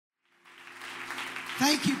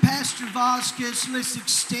Thank you, Pastor Vasquez. Let's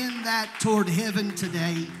extend that toward heaven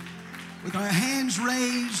today with our hands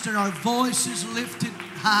raised and our voices lifted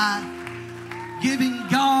high, giving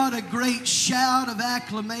God a great shout of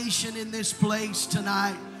acclamation in this place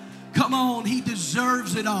tonight. Come on, He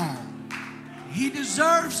deserves it all. He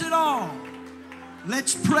deserves it all.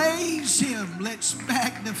 Let's praise Him. Let's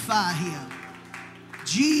magnify Him.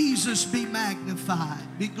 Jesus be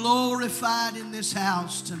magnified, be glorified in this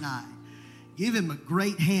house tonight. Give Him a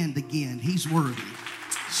great hand again. He's worthy,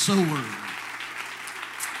 so worthy.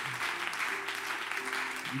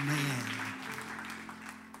 Amen.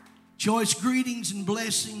 Choice greetings and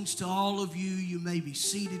blessings to all of you. You may be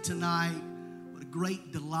seated tonight. What a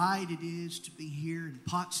great delight it is to be here in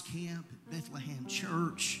Potts Camp at Bethlehem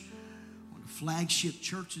Church, one of the flagship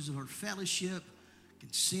churches of our fellowship.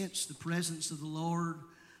 Can sense the presence of the Lord.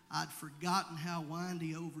 I'd forgotten how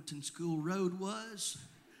windy Overton School Road was,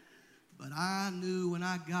 but I knew when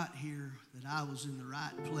I got here that I was in the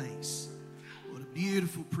right place. What a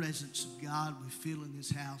beautiful presence of God we feel in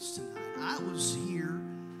this house tonight. I was here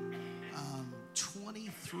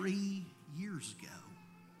 23 years ago,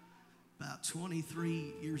 about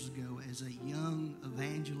 23 years ago as a young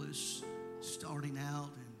evangelist starting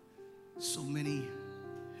out, and so many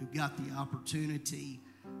who got the opportunity,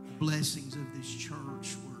 the blessings of this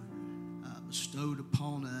church were bestowed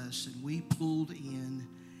upon us, and we pulled in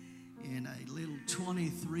a little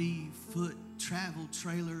 23-foot travel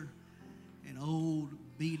trailer, an old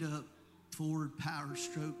beat-up Ford Power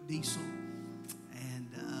Stroke diesel, and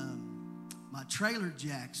my trailer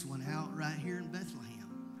jacks went out right here in Bethlehem,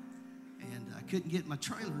 and I couldn't get my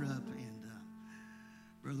trailer up, and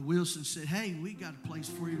Brother Wilson said, "Hey, we got a place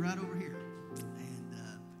for you right over here,"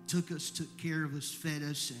 and took care of us, fed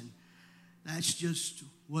us, and that's just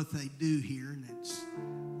what they do here, and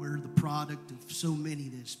we're the product of so many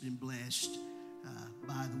that's been blessed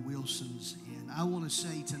by the Wilsons. And I want to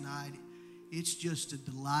say tonight, it's just a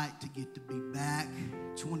delight to get to be back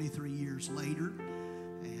 23 years later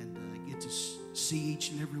and get to see each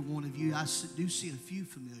and every one of you. I do see a few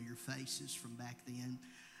familiar faces from back then.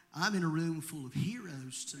 I'm in a room full of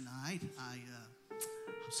heroes tonight. I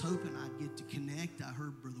was hoping I'd get to connect. I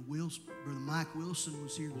heard Brother Mike Wilson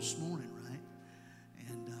was here this morning, right?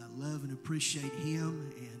 And love and appreciate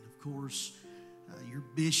him. And, of course, your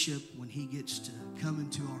bishop, when he gets to come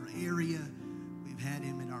into our area, we've had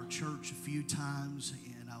him in our church a few times.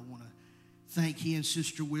 And I want to thank he and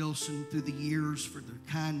Sister Wilson through the years for their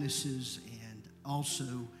kindnesses and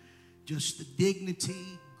also just the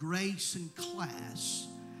dignity, grace, and class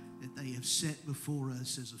that they have set before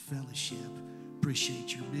us as a fellowship.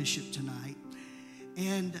 Appreciate your bishop tonight.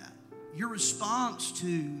 And your response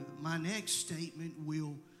to my next statement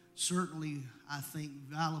will certainly, I think,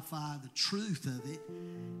 vilify the truth of it.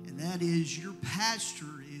 And that is, your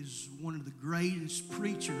pastor is one of the greatest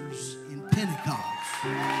preachers in Pentecost.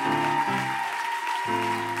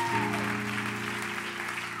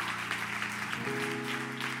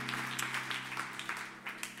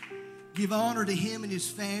 Give honor to him and his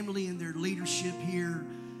family and their leadership here.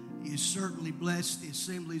 He has certainly blessed the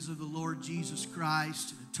assemblies of the Lord Jesus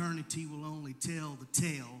Christ, and eternity will only tell the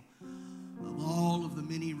tale of all of the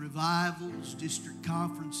many revivals, district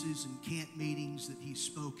conferences, and camp meetings that he's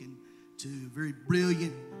spoken to. A very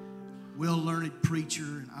brilliant, well-learned preacher,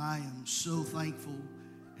 and I am so thankful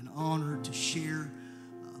and honored to share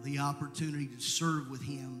the opportunity to serve with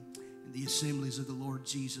him in the assemblies of the Lord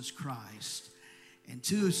Jesus Christ. And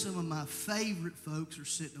two of some of my favorite folks are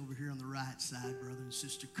sitting over here on the right side, Brother and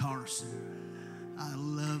Sister Carson. I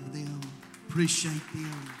love them, appreciate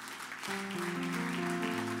them.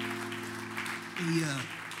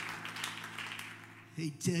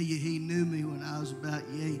 He'd tell you he knew me when I was about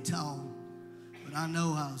yay tall, but I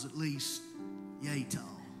know I was at least yay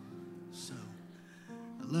tall. So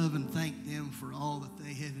I love and thank them for all that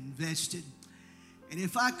they have invested. And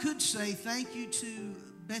if I could say thank you to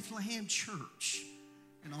Bethlehem Church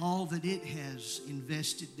and all that it has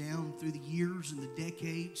invested down through the years and the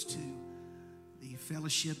decades to the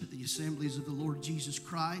fellowship at the assemblies of the Lord Jesus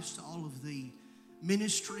Christ, all of the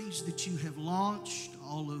ministries that you have launched,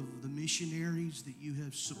 all of the missionaries that you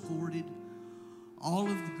have supported, all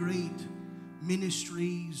of the great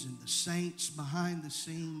ministries and the saints behind the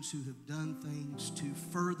scenes who have done things to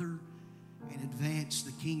further and advance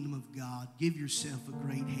the kingdom of God. Give yourself a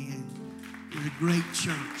great hand. You're a great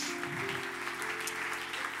church.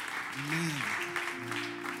 Amen.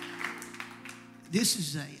 This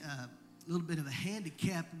is a little bit of a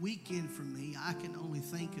handicapped weekend for me. I can only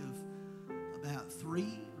think of about 3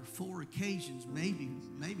 or 4 occasions, maybe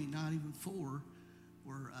not even 4,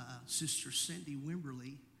 where Sister Cindy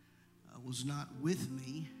Wimberley was not with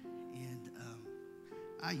me, and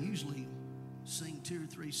I usually sing 2 or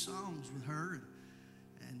 3 songs with her,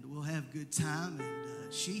 and we'll have a good time.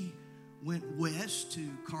 And she went west to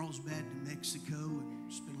Carlsbad, New Mexico,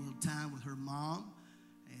 and spent a little time with her mom.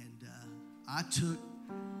 And I took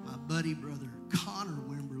my buddy, Brother Connor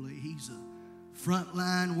Wimberley. He's a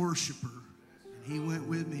frontline worshiper, and he went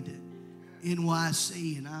with me to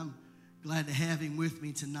NYC, and I'm glad to have him with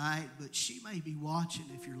me tonight. But she may be watching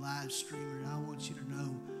if you're live streaming. I want you to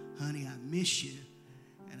know, honey, I miss you,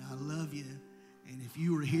 and I love you. And if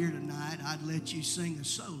you were here tonight, I'd let you sing a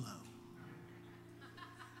solo.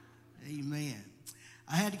 Amen.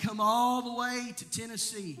 I had to come all the way to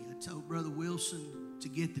Tennessee. I told Brother Wilson to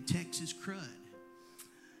get the Texas crud.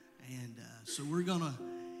 And so we're going to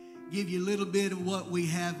give you a little bit of what we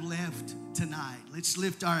have left tonight. Let's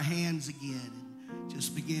lift our hands again and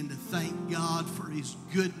just begin to thank God for His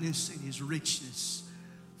goodness and His richness.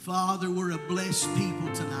 Father, we're a blessed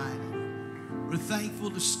people tonight. We're thankful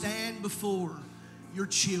to stand before your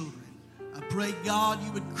children. I pray, God,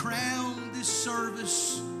 you would crown this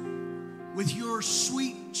service with your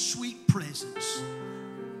sweet, sweet presence.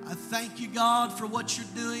 I thank you, God, for what you're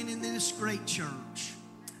doing in this great church.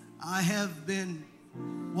 I have been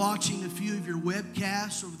watching a few of your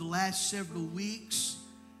webcasts over the last several weeks,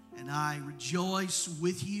 and I rejoice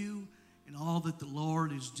with you in all that the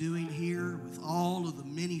Lord is doing here, with all of the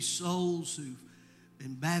many souls who've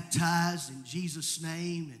been baptized in Jesus'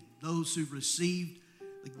 name and those who've received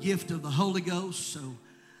the gift of the Holy Ghost. So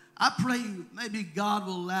I pray maybe God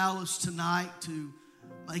will allow us tonight to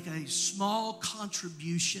make a small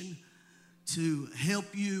contribution to help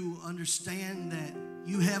you understand that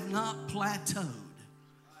you have not plateaued.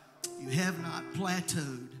 You have not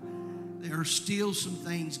plateaued. There are still some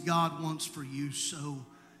things God wants for you. So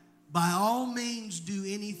by all means, do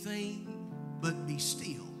anything but be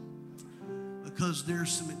still, because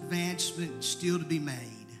there's some advancement still to be made.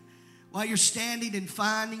 While you're standing and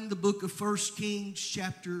finding the book of 1 Kings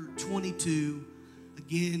chapter 22,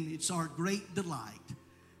 again, it's our great delight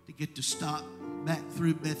to get to stop back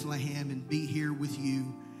through Bethlehem and be here with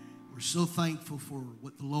you. We're so thankful for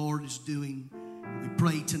what the Lord is doing. We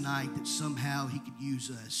pray tonight that somehow He could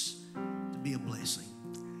use us to be a blessing.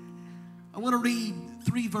 I want to read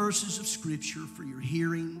 3 verses of Scripture for your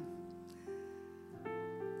hearing.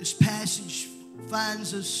 This passage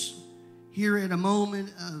finds us here at a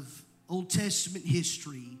moment of Old Testament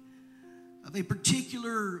history of a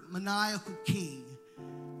particular maniacal king.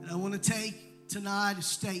 And I want to take tonight a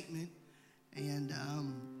statement, and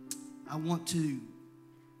I want to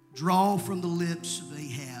draw from the lips of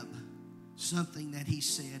Ahab something that he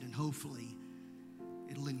said, and hopefully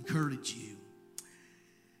it'll encourage you.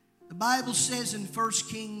 The Bible says in 1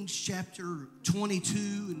 Kings chapter 22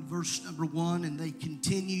 and verse number 1, and they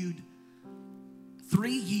continued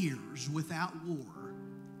 3 years without war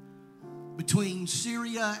between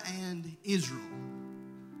Syria and Israel.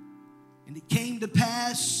 And it came to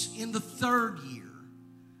pass in the 3rd year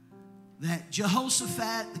that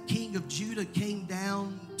Jehoshaphat, the king of Judah, came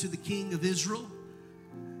down to the king of Israel.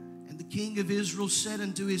 And the king of Israel said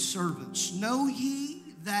unto his servants, Know ye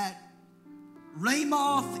that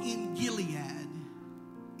Ramoth in Gilead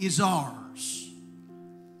is ours,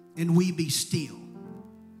 and we be still,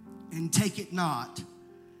 and take it not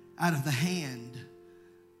out of the hand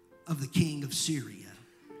of the king of Syria.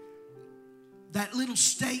 That little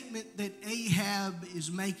statement that Ahab is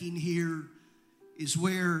making here is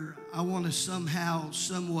where I want to somehow,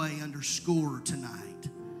 some way underscore tonight.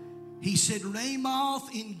 He said,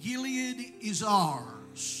 Ramoth in Gilead is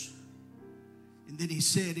ours. And then he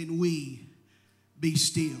said, and we be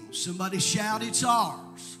still. Somebody shout, it's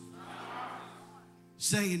ours.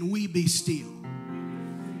 Saying, we be still.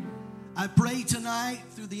 I pray tonight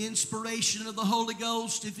through the inspiration of the Holy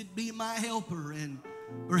Ghost, if it be my helper, and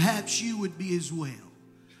perhaps you would be as well,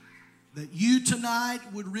 that you tonight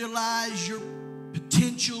would realize your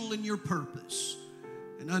potential and your purpose,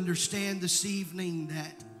 and understand this evening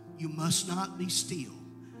that you must not be still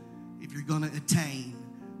if you're going to attain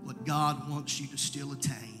what God wants you to still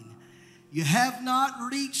attain. You have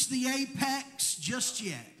not reached the apex just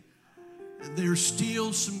yet. There's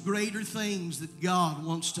still some greater things that God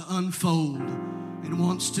wants to unfold and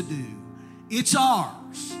wants to do. It's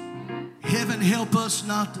ours. Heaven, help us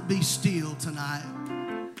not to be still tonight.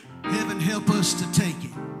 Heaven, help us to take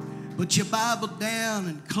it. But you Bible down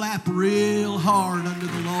and clap real hard under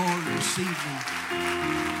the Lord this evening.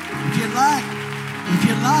 If you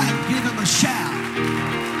like, give Him a shout.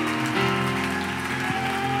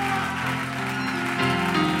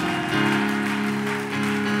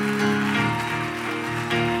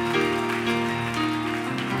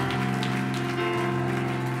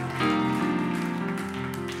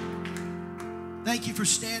 Thank you for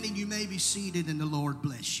standing. You may be seated, and the Lord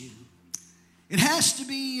bless you. It has to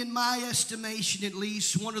be, in my estimation at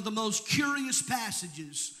least, one of the most curious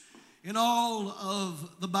passages in all of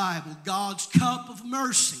the Bible. God's cup of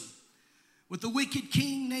mercy with the wicked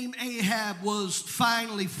king named Ahab was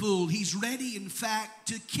finally full. He's ready, in fact,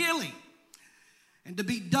 to kill him and to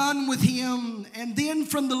be done with him. And then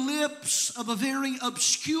from the lips of a very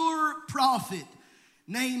obscure prophet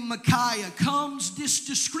named Micaiah comes this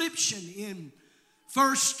description in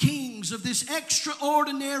 1 Kings of this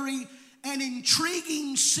extraordinary and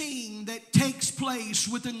intriguing scene that takes place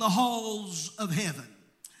within the halls of heaven.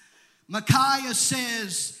 Micaiah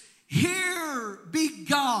says, "Here be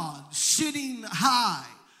God sitting high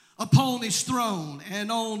upon his throne, and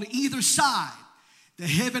on either side the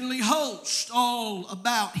heavenly host all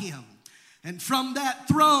about him. And from that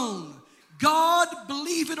throne, God,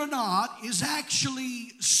 believe it or not, is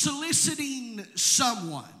actually soliciting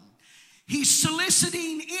someone. He's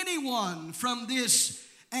soliciting anyone from this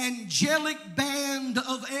angelic band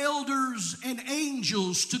of elders and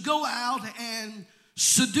angels to go out and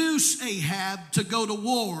seduce Ahab to go to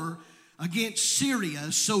war against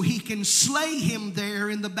Syria so he can slay him there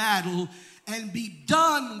in the battle and be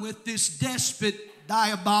done with this despot,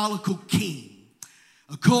 diabolical king."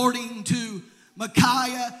 According to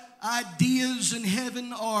Micaiah, ideas in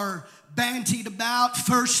heaven are bantied about,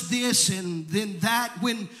 first this and then that,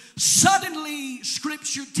 when suddenly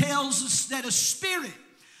Scripture tells us that a spirit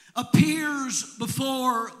appears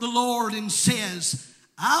before the Lord and says,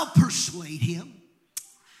 "I'll persuade him,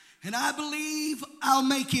 and I believe I'll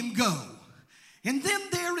make him go." And then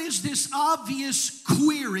there is this obvious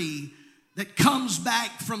query that comes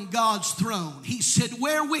back from God's throne. He said,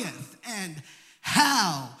 "Wherewith and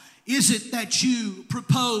how is it that you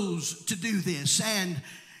propose to do this?" And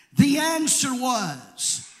the answer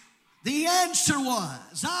was,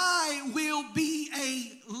 "I will be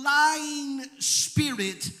a lying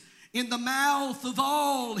spirit in the mouth of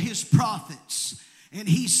all his prophets." And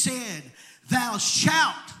he said, "Thou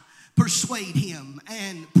shalt persuade him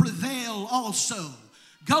and prevail also.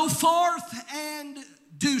 Go forth and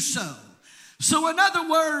do so." So in other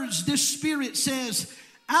words, this spirit says,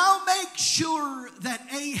 "I'll make sure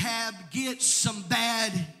that Ahab gets some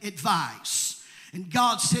bad advice." And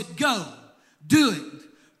God said, "Go, do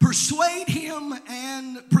it. Persuade him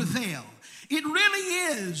and prevail." It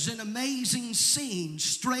really is an amazing scene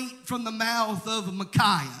straight from the mouth of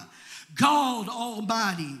Micaiah. God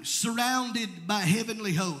Almighty, surrounded by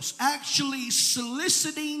heavenly hosts, actually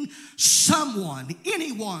soliciting someone,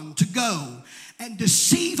 anyone, to go and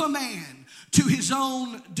deceive a man to his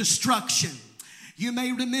own destruction. You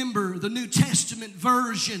may remember the New Testament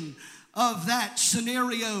version of that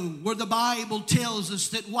scenario where the Bible tells us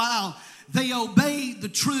that while they obeyed the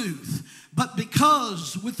truth, but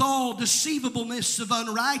because with all deceivableness of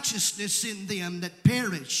unrighteousness in them that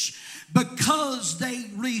perish, because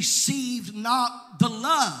they received not the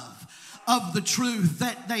love of the truth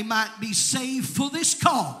that they might be saved, for this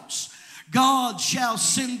cause God shall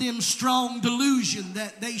send them strong delusion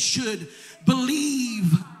that they should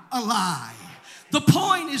believe a lie. The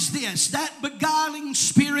point is this: that beguiling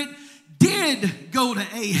spirit did go to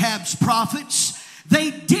Ahab's prophets.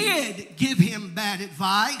 They did give him bad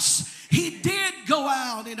advice. He did go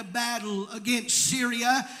out in a battle against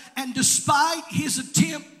Syria, and despite his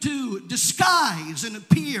attempt to disguise and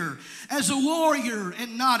appear as a warrior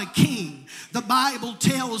and not a king, the Bible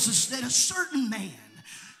tells us that a certain man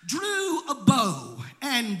drew a bow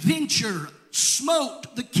and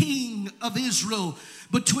smote the king of Israel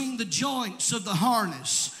between the joints of the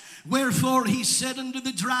harness. Wherefore he said unto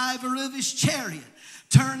the driver of his chariot,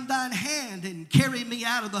 "Turn thine hand and carry me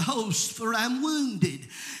out of the host, for I'm wounded."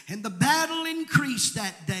 And the battle increased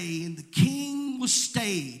that day, and the king was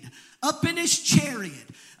stayed up in his chariot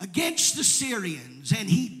against the Syrians, and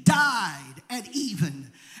he died at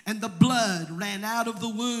even, and the blood ran out of the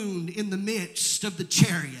wound in the midst of the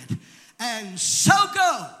chariot. And so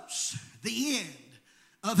goes the end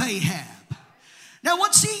of Ahab. Now,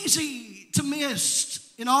 what's easy to miss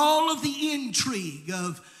in all of the intrigue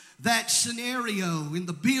of that scenario, in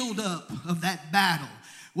the buildup of that battle,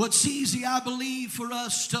 what's easy, I believe, for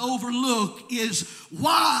us to overlook is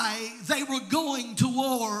why they were going to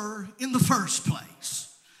war in the first place.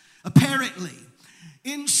 Apparently,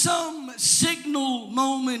 in some signal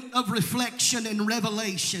moment of reflection and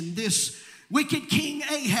revelation, this wicked King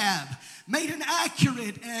Ahab made an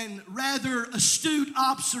accurate and rather astute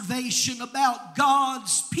observation about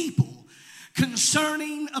God's people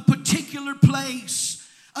concerning a particular place,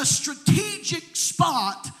 a strategic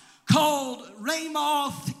spot called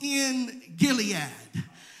Ramoth in Gilead.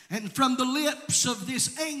 And from the lips of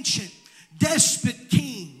this ancient despot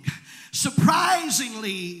king,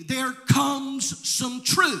 surprisingly, there comes some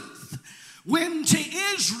truth. When to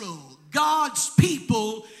Israel, God's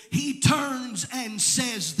people, he turns and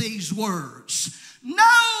says these words,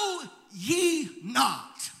 "Know ye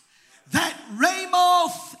not that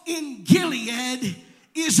Ramoth in Gilead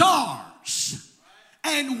is ours,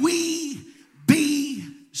 and we be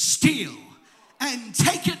still, and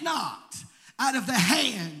take it not out of the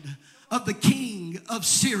hand of the king of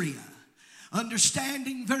Syria."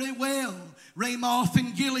 Understanding very well, Ramoth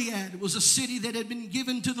in Gilead was a city that had been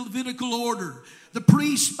given to the Levitical order, the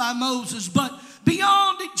priest by Moses. But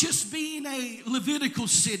beyond it just being a Levitical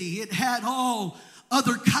city, it had all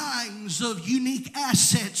other kinds of unique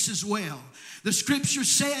assets as well. The scripture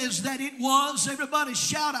says that it was, everybody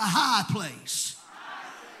shout, a high place.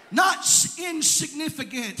 Not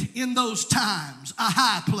insignificant in those times, a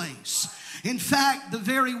high place. In fact, the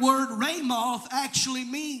very word Ramoth actually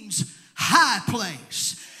means high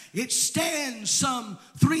place. It stands some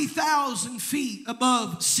 3,000 feet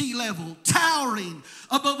above sea level, towering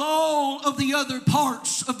above all of the other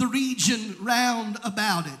parts of the region round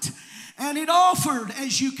about it. And it offered,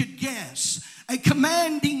 as you could guess, a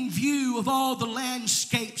commanding view of all the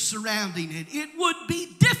landscape surrounding it. It would be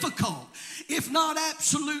difficult, if not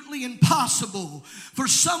absolutely impossible, for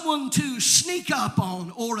someone to sneak up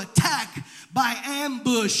on or attack by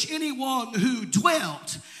ambush anyone who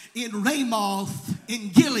dwelt in Ramoth in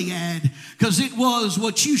Gilead, because it was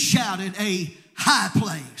what you shouted, a high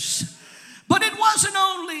place. But it wasn't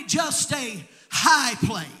only just a high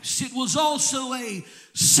place, it was also a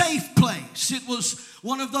safe place. It was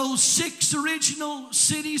one of those 6 original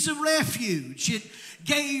cities of refuge. It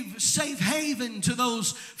gave safe haven to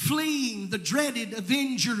those fleeing the dreaded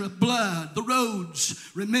avenger of blood. The roads,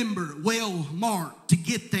 remember, well marked to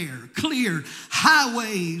get there. Clear.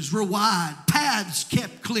 Highways were wide. Paths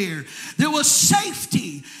kept clear. There was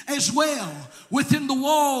safety as well within the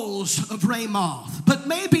walls of Ramoth. But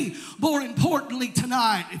maybe more importantly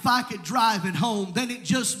tonight, if I could drive it home, than it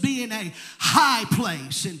just being a high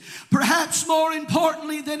place, and perhaps more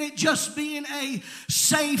importantly than it just being a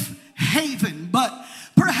safe haven, but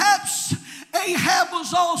perhaps Ahab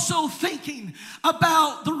was also thinking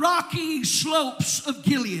about the rocky slopes of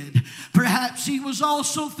Gilead. Perhaps he was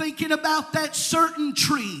also thinking about that certain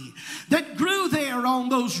tree that grew there on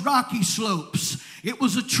those rocky slopes. It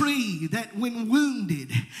was a tree that when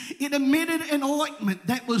wounded, it emitted an ointment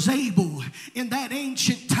that was able in that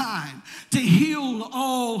ancient time to heal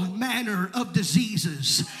all manner of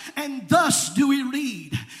diseases. And thus do we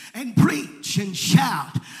read and preach and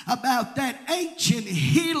shout about that ancient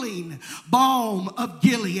healing balm of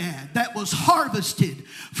Gilead that was harvested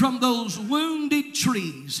from those wounded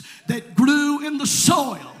trees that grew in the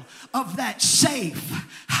soil of that safe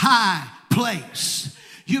high place.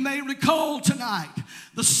 You may recall tonight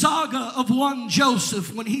the saga of one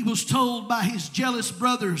Joseph when he was told by his jealous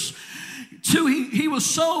brothers he was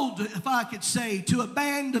sold, if I could say, to a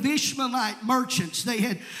band of Ishmaelite merchants. They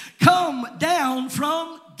had come down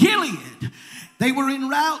from Gilead. They were en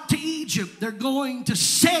route to Egypt. They're going to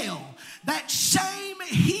sell that same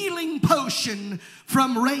healing potion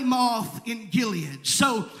from Ramoth in Gilead.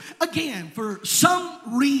 So again, for some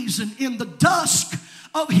reason in the dusk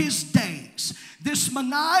of his days, this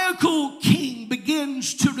maniacal king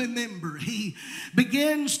begins to remember. He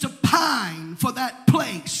begins to pine for that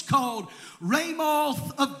place called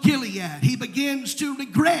Ramoth of Gilead. He begins to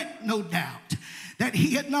regret, no doubt, that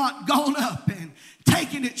he had not gone up and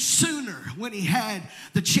taken it sooner when he had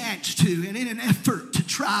the chance to, and in an effort to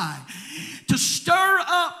try to stir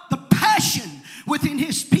up the passion within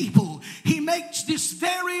his people, he makes this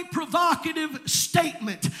very provocative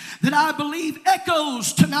statement that I believe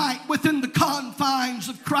echoes tonight within the confines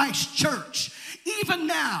of Christ's church. Even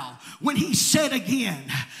now, when he said again,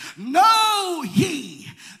 "Know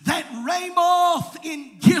ye that Ramoth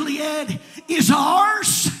in Gilead is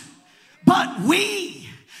ours, but we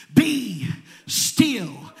be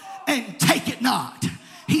still and take it not."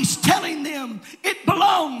 He's telling them it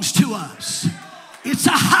belongs to us. It's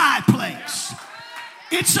a high place.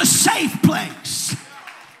 It's a safe place.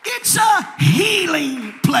 It's a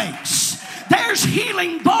healing place. There's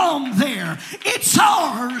healing balm there. It's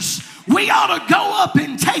ours. We ought to go up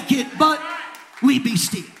and take it, but we be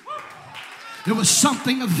still. There was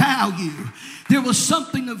something of value. There was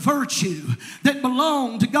something of virtue that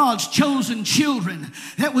belonged to God's chosen children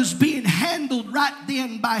that was being handled right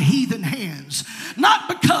then by heathen hands. Not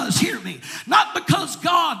because, hear me, not because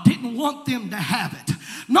God didn't want them to have it,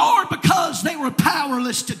 nor because they were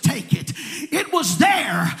powerless to take it. It was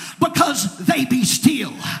there because they be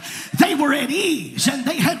still. They were at ease and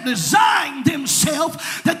they had resigned themselves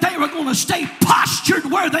that they were going to stay postured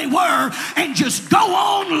where they were and just go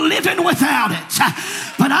on living without it.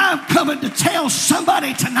 But I'm coming to tell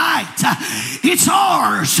somebody tonight, it's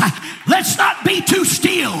ours. Let's not be too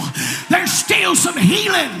still. There's still some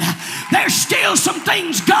healing. There's still some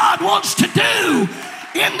things God wants to do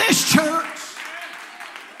in this church.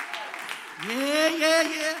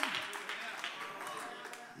 Yeah.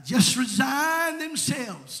 Just resign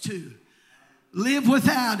themselves to live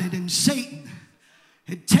without it, and Satan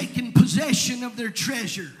had taken possession of their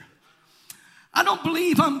treasure. I don't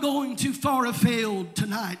believe I'm going too far afield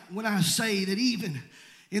tonight when I say that even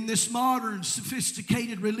in this modern,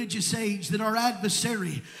 sophisticated religious age, that our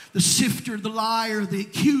adversary, the sifter, the liar, the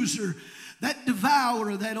accuser, that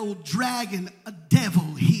devourer, that old dragon, a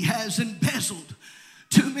devil, he has embezzled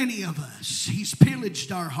too many of us. He's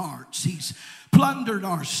pillaged our hearts. He's plundered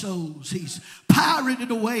our souls. He's pirated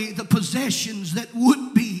away the possessions that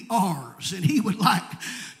would be ours. And he would like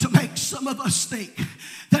to make some of us think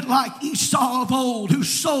that, like Esau of old, who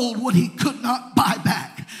sold what he could not buy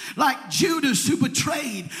back, like Judas who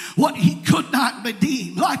betrayed what he could not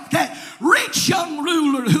redeem, like that rich young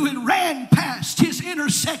ruler who had ran past his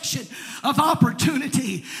intersection of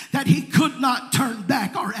opportunity that he could not turn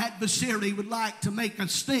back. Our adversary would like to make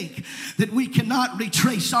us think that we cannot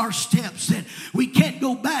retrace our steps, that we can't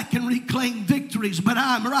go back and reclaim victories. But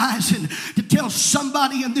I'm rising to tell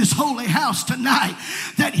somebody in this holy house tonight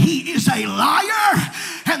that he is a liar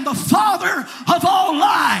and the father of all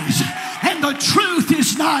lies, and the truth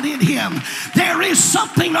is not in him. There is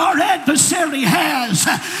something our adversary has,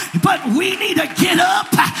 but we need to get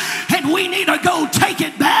up and we need to go take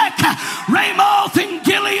it back. Ramoth and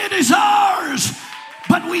Gilead is ours,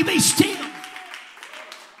 but we be still.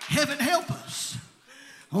 Heaven help us.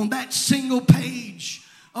 On that single page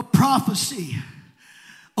of prophecy,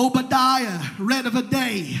 Obadiah read of a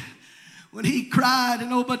day when he cried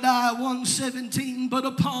in Obadiah 1:17, but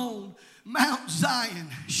upon Mount Zion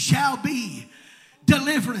shall be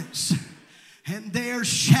deliverance, and there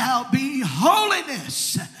shall be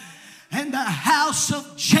holiness, and the house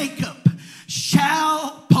of Jacob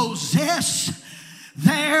shall possess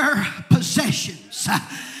their possessions.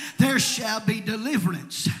 There shall be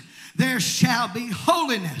deliverance, there shall be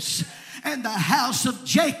holiness, and the house of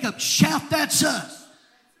Jacob, shout, that's us,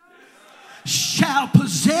 shall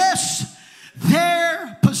possess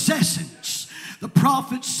their possessions. The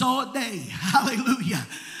prophet saw a day, hallelujah,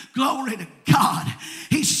 glory to God.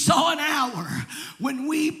 He saw an hour when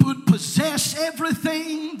we would possess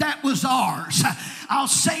everything that was ours. I'll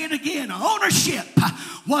say it again. Ownership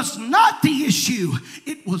was not the issue.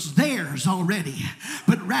 It was theirs already.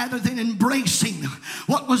 But rather than embracing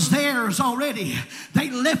what was theirs already, they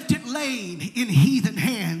left it laying in heathen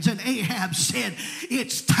hands. And Ahab said,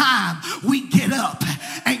 it's time we get up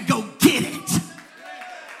and go get it.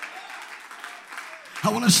 I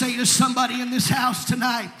want to say to somebody in this house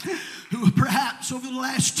tonight who perhaps over the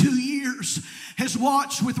last 2 years has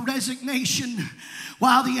watched with resignation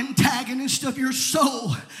while the antagonist of your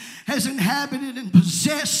soul has inhabited and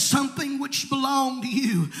possessed something which belonged to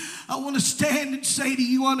you. I want to stand and say to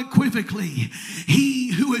you unequivocally,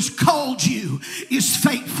 he who has called you is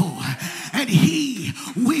faithful, and he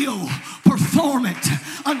will perform it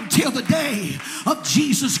until the day of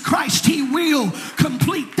Jesus Christ. He will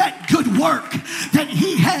complete that good work that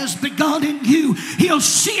he has begun in you. He'll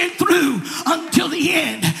see it through until the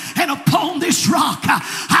end. And upon this rock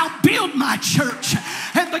I'll build my church,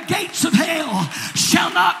 and the gates of hell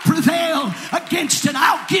shall not prevail against it.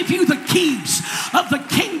 I'll give you the keys of the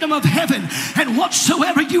kingdom of heaven, and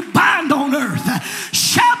whatsoever you bind on earth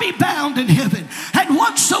shall be bound in heaven, and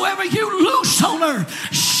whatsoever you loose on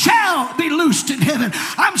earth shall be loosed in heaven.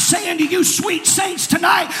 I'm saying to you, sweet saints,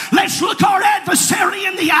 tonight, let's look our adversary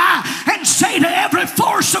in the eye and say to every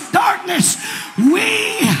force of darkness,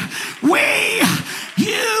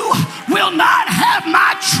 you will not have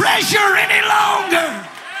my treasure any longer.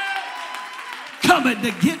 Coming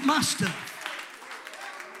to get my stuff.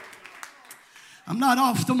 I'm not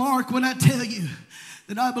off the mark when I tell you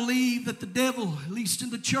that I believe that the devil, at least in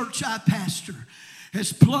the church I pastor,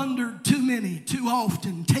 has plundered too many, too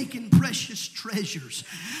often, taken precious treasures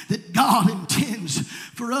that God intends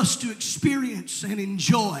for us to experience and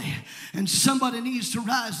enjoy. And somebody needs to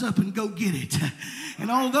rise up and go get it. And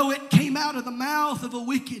although it came out of the mouth of a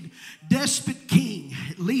wicked, despot king,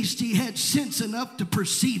 at least he had sense enough to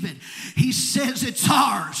perceive it. He says it's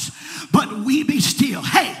ours, but we be still.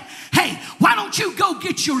 Hey, why don't you go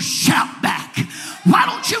get your shout back? Why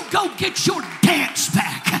don't you go get your dance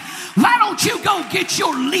back? Why don't you go get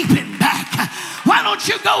your leaping back? Why don't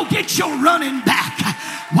you go get your running back?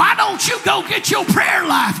 Why don't don't you go get your prayer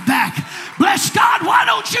life back? Bless God, why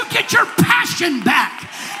don't you get your passion back?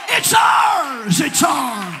 It's ours, it's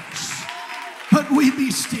ours. But we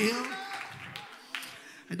be still.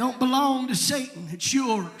 It don't belong to Satan, it's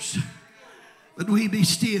yours. But we be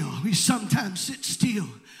still. We sometimes sit still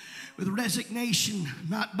with resignation,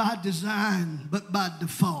 not by design, but by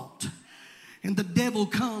default. And the devil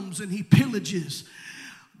comes and he pillages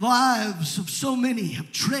lives of so many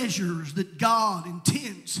of treasures that God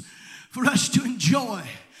intends for us to enjoy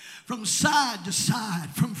from side to side,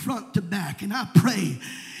 from front to back. And I pray,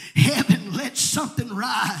 heaven, let something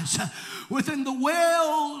rise within the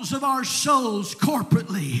wells of our souls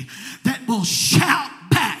corporately that will shout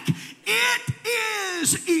back, it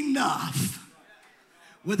is enough.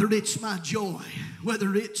 Whether it's my joy,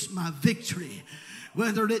 whether it's my victory,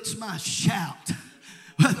 whether it's my shout,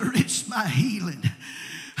 whether it's my healing,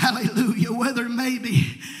 hallelujah, whether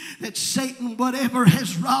maybe that Satan, whatever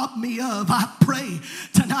has robbed me of, I pray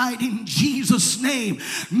tonight in Jesus' name,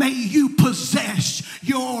 may you possess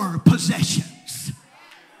your possessions.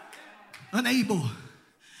 Unable,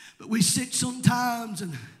 but we sit sometimes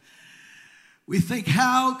and we think,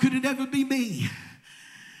 how could it ever be me?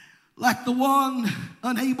 Like the one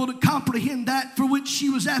unable to comprehend that for which she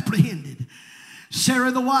was apprehended.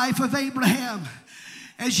 Sarah, the wife of Abraham,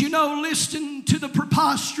 as you know, listened to the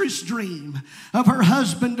preposterous dream of her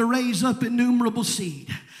husband to raise up innumerable seed.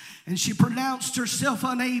 And she pronounced herself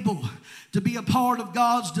unable to be a part of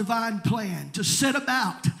God's divine plan, to set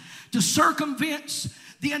about, to circumvent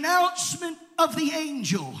the announcement of the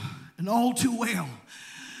angel. And all too well,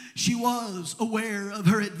 she was aware of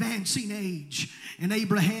her advancing age. And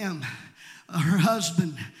Abraham, her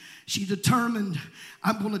husband, she determined,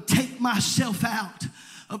 I'm going to take myself out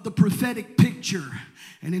of the prophetic picture.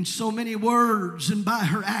 And in so many words and by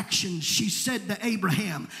her actions, she said to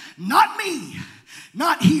Abraham, not me,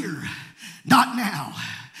 not here, not now.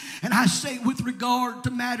 And I say with regard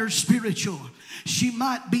to matters spiritual, she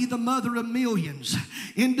might be the mother of millions.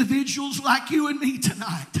 Individuals like you and me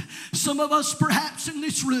tonight. Some of us perhaps in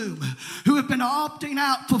this room who have been opting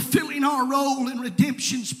out, fulfilling our role in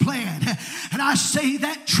redemption's plan. And I say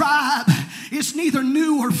that tribe is neither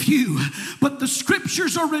new or few, but the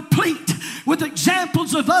scriptures are replete with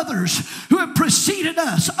examples of others who have preceded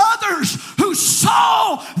us. Others who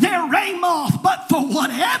saw their Ramoth, but for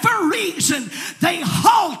whatever reason, they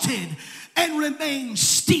halted and remained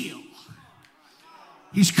still.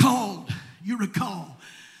 He's called, you recall,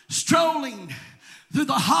 strolling through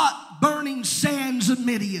the hot, burning sands of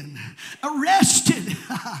Midian, arrested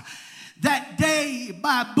that day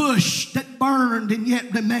by a bush that burned and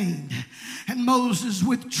yet remained. And Moses,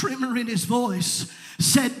 with tremor in his voice,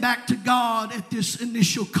 said back to God at this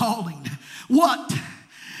initial calling, what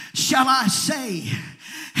shall I say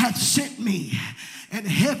hath sent me? And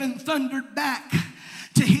heaven thundered back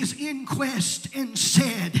to his inquest and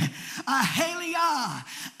said, Ahaliah,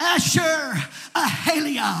 Asher,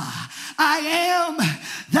 Ahaliah, I am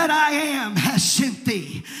that I am has sent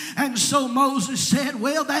thee. And so Moses said,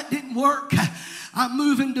 well, that didn't work. I'm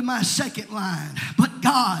moving to my second line. But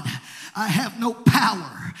God, I have no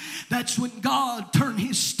power. That's when God turned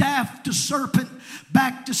his staff to serpent,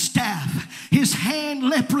 back to staff, his hand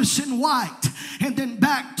leprous and white, and then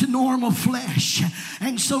back to normal flesh.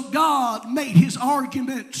 And so God made his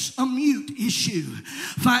arguments a mute issue.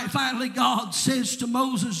 Finally, God says to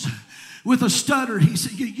Moses with a stutter, he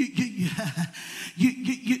said, you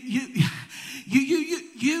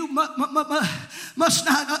must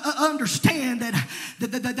not understand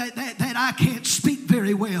that I can't speak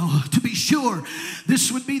very well. To be sure,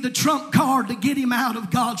 this would be the trump card to get him out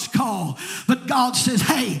of God's call. But God says,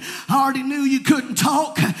 hey, I already knew you couldn't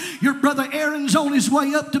talk. Your brother Aaron's on his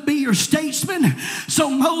way up to be your statesman.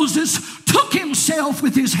 So Moses took himself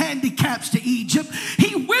with his handicaps to Egypt.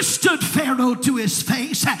 He withstood Pharaoh to his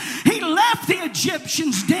face. He left the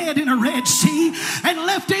Egyptians dead in a Red Sea and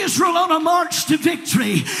left Israel on a march to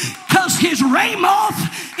victory, because his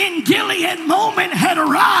Ramoth in Gilead moment had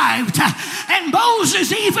arrived. And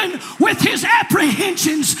Moses, even with his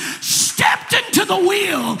apprehensions, stepped into the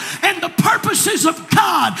will and the purposes of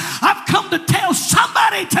God. I've come to tell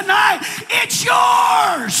somebody tonight, it's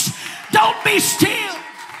yours. Don't be still.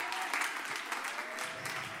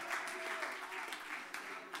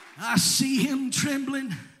 I see him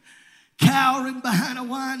trembling, cowering behind a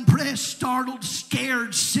wine press, startled,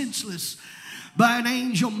 scared, senseless by an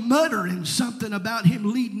angel muttering something about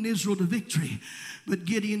him leading Israel to victory. But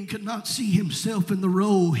Gideon could not see himself in the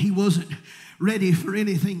role. He wasn't ready for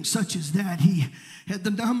anything such as that. He had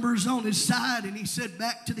the numbers on his side, and he said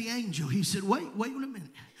back to the angel, he said, wait a minute.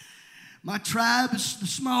 My tribe is the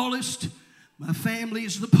smallest, My family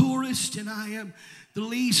is the poorest, and I am the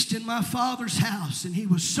least in my father's house. And he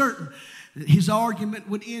was certain that his argument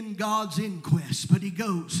would end God's inquest. But he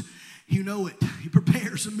goes, you know it. He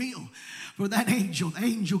prepares a meal for that angel. The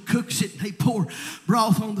angel cooks it. They pour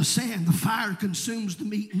broth on the sand. The fire consumes the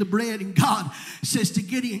meat and the bread. And God says to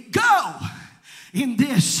Gideon, go in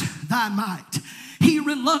this thy might. He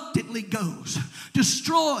reluctantly goes,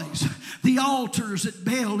 destroys the altars at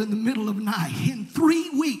Baal in the middle of the night. In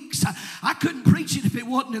 3 weeks, I couldn't preach it if it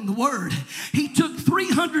wasn't in the Word. He took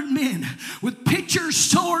 300 men with pitchers,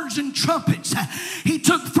 swords, and trumpets. He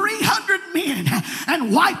took 300 men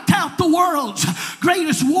and wiped out the world's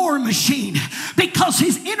greatest war machine because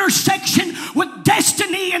his intersection with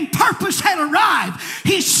destiny and purpose had arrived.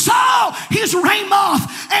 He saw his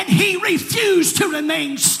Ramoth and he refused to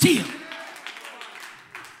remain still.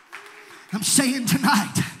 I'm saying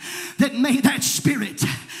tonight that may that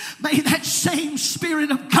same Spirit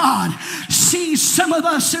of God see some of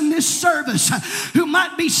us in this service who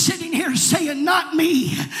might be sitting here saying, not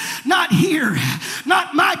me, not here,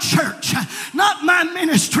 not my church, not my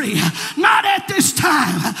ministry, not at this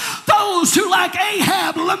time. Those who like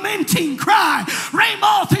Ahab lamenting cry,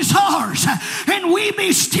 Ramoth is ours, and we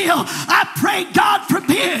be still. I pray, God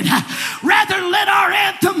forbid, rather let our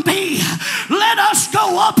anthem be, let us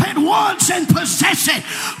go up at once and possess it,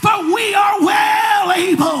 for we are well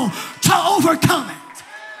able to overcome it.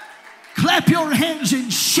 Clap your hands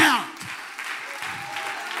and shout.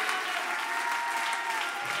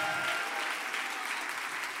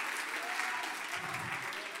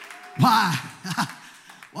 Why?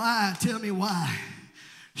 Why? Tell me why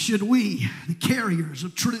should we, the carriers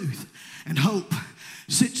of truth and hope,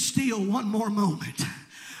 sit still one more moment?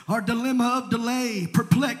 Our dilemma of delay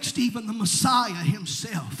perplexed even the Messiah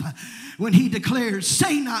himself when he declares,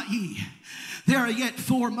 say not ye, there are yet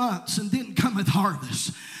 4 months, and then cometh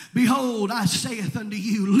harvest. Behold, I saith unto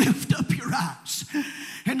you, lift up your eyes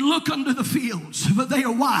and look unto the fields, for they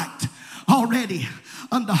are white already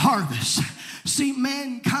unto harvest. See,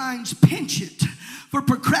 mankind's penchant for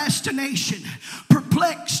procrastination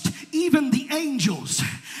perplexed even the angels,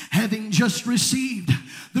 having just received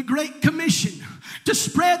the Great Commission to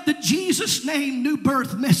spread the Jesus name new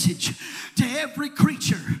birth message to every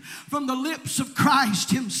creature from the lips of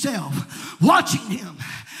Christ himself, watching him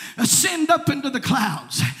ascend up into the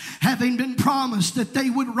clouds, having been promised that they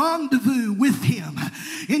would rendezvous with him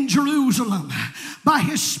in Jerusalem by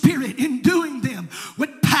his Spirit, enduing them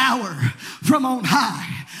with power from on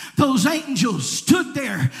high. Those angels stood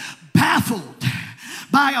there baffled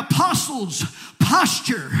by apostles'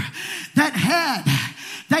 posture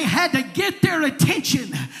they had to get their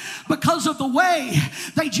attention because of the way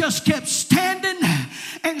they just kept standing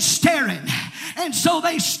and staring. And so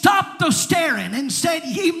they stopped the staring and said,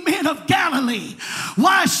 ye men of Galilee,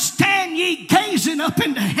 why stand ye gazing up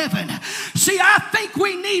into heaven? See, I think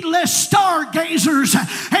we need less stargazers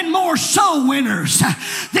and more soul winners.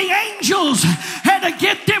 The angels had to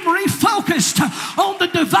get them refocused on the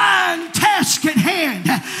divine task at hand.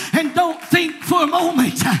 And don't think for a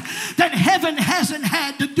moment that heaven hasn't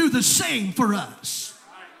had to do the same for us.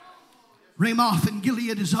 Ramoth and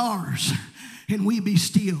Gilead is ours, and we be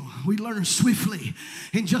still. We learn swiftly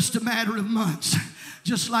in just a matter of months,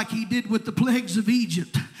 just like he did with the plagues of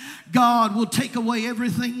Egypt. God will take away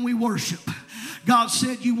everything we worship. God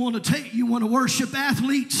said, you want to worship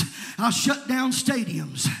athletes? I'll shut down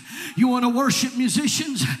stadiums. You want to worship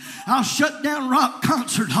musicians? I'll shut down rock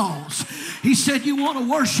concert halls. He said, you want to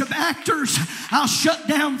worship actors? I'll shut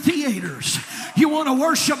down theaters. You want to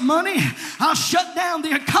worship money? I'll shut down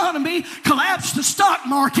the economy, collapse the stock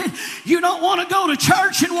market. You don't want to go to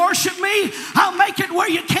church and worship me? I'll make it where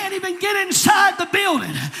you can't even get inside the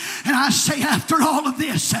building. And I say, after all of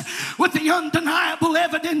this, with the undeniable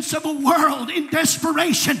evidence of a world in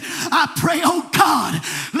desperation, I pray, oh God,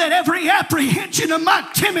 let every apprehension of my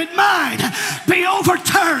timid mind be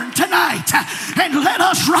overturned tonight, and let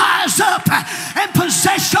us rise up and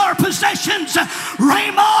possess our possessions.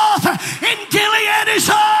 Ramoth and Gilead is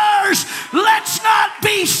ours. Let's not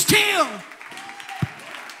be still.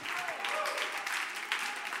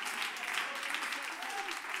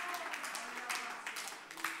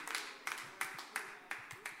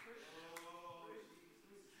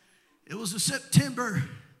 It was a September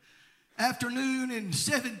afternoon in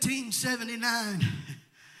 1779.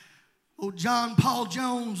 Old John Paul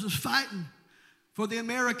Jones was fighting for the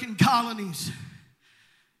American colonies.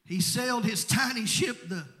 He sailed his tiny ship,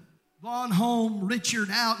 the Von Holm Richard,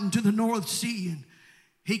 out into the North Sea, and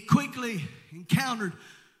he quickly encountered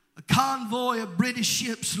a convoy of British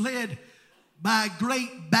ships led by a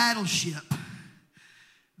great battleship.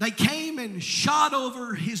 They came and shot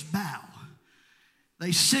over his bow.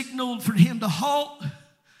 They signaled for him to halt,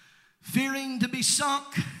 fearing to be sunk.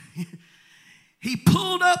 He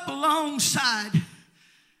pulled up alongside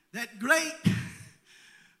that great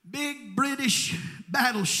big British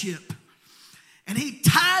battleship, and he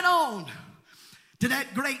tied on to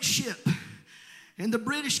that great ship. And the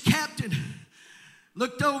British captain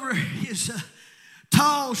looked over his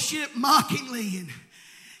tall ship mockingly and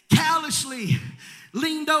callously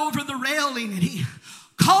leaned over the railing, and he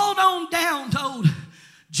called on down to old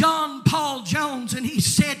John Paul Jones, and he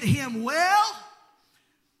said to him, "Well,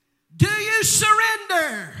 do you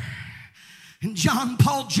surrender?" And John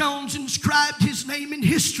Paul Jones inscribed his name in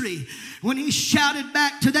history when he shouted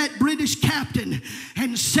back to that British captain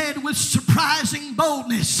and said with surprising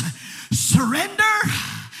boldness, "Surrender?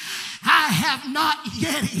 I have not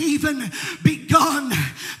yet even begun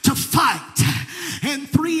to fight." And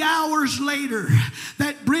 3 hours later,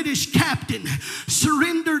 that British captain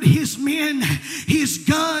surrendered his men, his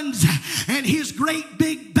guns, and his great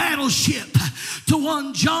big battleship to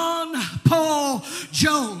one John Paul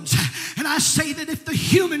Jones. And I say that if the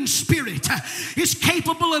human spirit is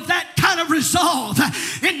capable of that kind of resolve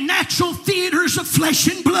in natural theaters of flesh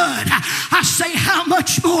and blood, I say how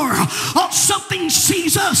much more ought something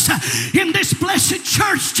seize us in this blessed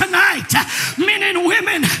church tonight. Men and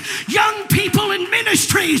women, young people in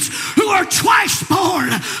ministries who are twice born,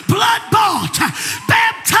 blood bought,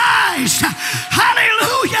 baptized,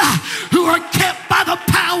 hallelujah, who are kept by the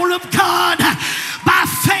power of God, by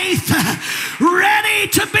faith, ready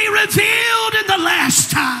to be revealed in the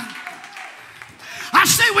last time. I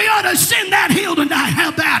say we ought to send that hill tonight. How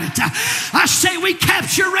about it? I say we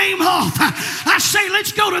capture Ramoth. I say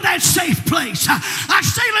let's go to that safe place. I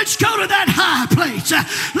say let's go to that high place.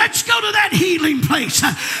 Let's go to that healing place.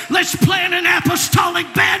 Let's plant an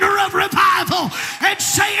apostolic banner of revival and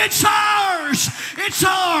say it's ours. It's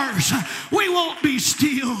ours. We won't be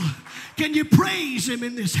still. Can you praise him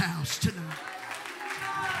in this house tonight?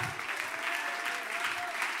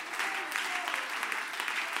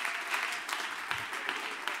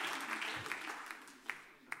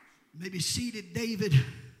 Maybe seated David,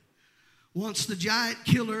 once the giant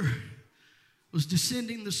killer was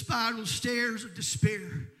descending the spiral stairs of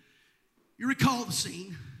despair. You recall the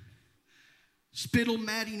scene. Spittle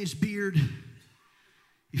matting his beard.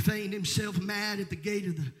 He feigned himself mad at the gate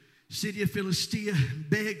of the city of Philistia and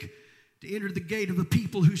begged to enter the gate of a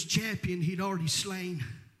people whose champion he'd already slain.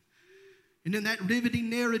 And in that riveting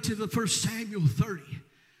narrative of 1 Samuel 30,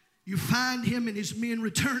 you find him and his men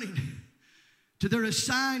returning to their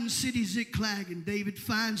assigned city Ziklag, and David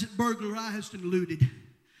finds it burglarized and looted.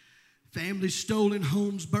 Families stolen,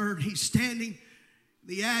 homes burned. He's standing in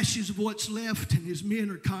the ashes of what's left, and his men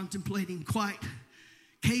are contemplating, quite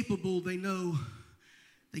capable. They know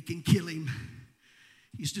they can kill him.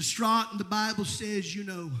 He's distraught, and the Bible says,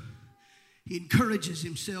 he encourages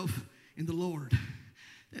himself in the Lord.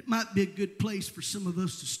 That might be a good place for some of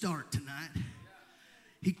us to start tonight.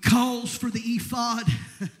 He calls for the ephod.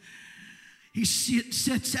 He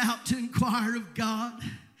sets out to inquire of God,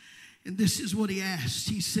 and this is what he asks.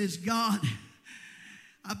 He says, "God,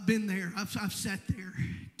 I've been there. I've sat there.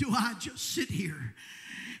 Do I just sit here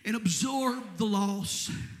and absorb the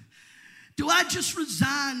loss? Do I just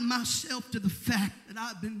resign myself to the fact that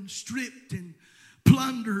I've been stripped and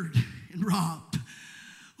plundered and robbed?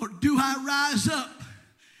 Or do I rise up,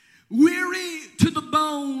 weary to the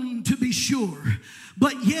bone to be sure,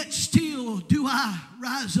 but yet still do I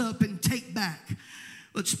rise up and take back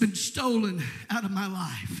what's been stolen out of my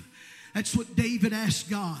life?" That's what David asked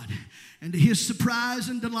God. And to his surprise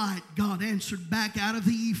and delight, God answered back out of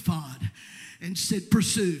the ephod and said,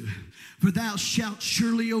 "Pursue, for thou shalt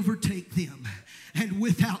surely overtake them, and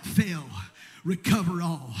without fail recover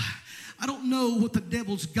all." I don't know what the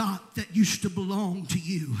devil's got that used to belong to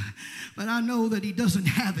you, but I know that he doesn't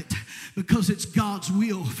have it because it's God's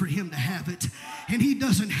will for him to have it. And he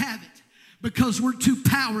doesn't have it because we're too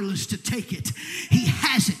powerless to take it. He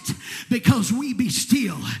has it because we be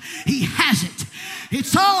still. He has it.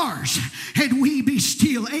 It's ours, and we be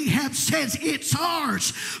still. Ahab says it's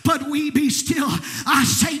ours, but we be still. I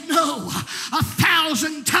say no,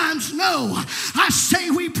 1,000 times no. I say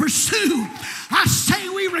we pursue. I say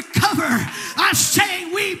we recover. I say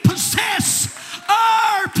we possess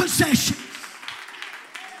our possession.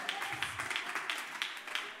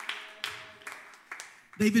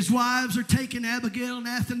 David's wives are taken, Abigail and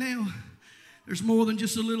Athanael. There's more than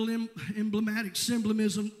just a little emblematic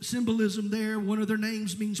symbolism there. One of their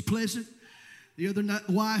names means pleasant. The other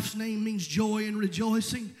wife's name means joy and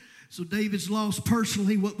rejoicing. So David's lost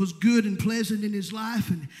personally what was good and pleasant in his life,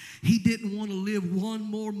 and he didn't want to live one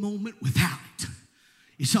more moment without it.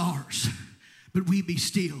 It's ours. but we be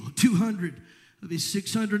still. 200 of his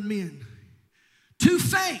 600 men, too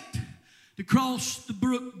faint to cross the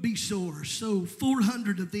brook Besor. So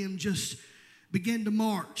 400 of them just began to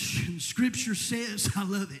march. And Scripture says, I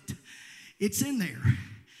love it, it's in there,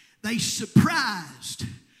 they surprised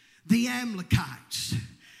the Amalekites.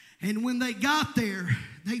 And when they got there,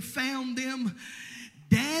 they found them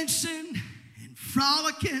dancing and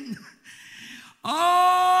frolicking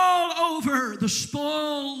all over the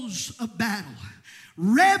spoils of battle,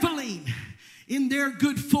 reveling in their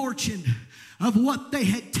good fortune of what they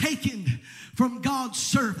had taken from God's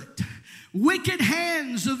servant. Wicked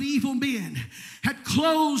hands of evil men had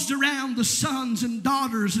closed around the sons and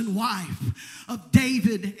daughters and wife of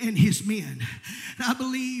David and his men. And I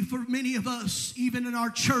believe for many of us, even in our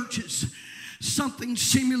churches, something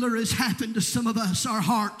similar has happened to some of us. Our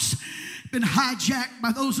hearts been hijacked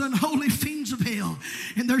by those unholy fiends of hell.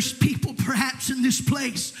 And there's people perhaps in this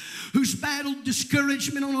place who's battled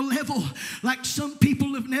discouragement on a level like some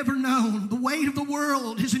people have never known. The weight of the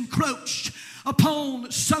world has encroached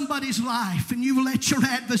upon somebody's life, and you will let your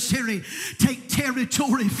adversary take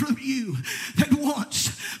territory from you that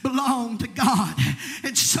once belonged to God.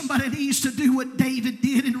 And somebody needs to do what David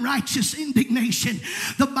did in righteous indignation.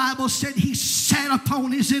 The Bible said he sat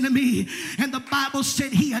upon his enemy, and the Bible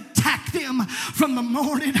said he attacked them from the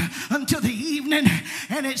morning until the evening,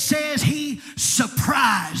 and it says he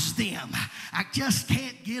surprised them. I just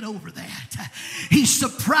can't get over that. He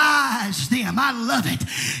surprised them. I love it.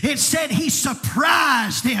 It said he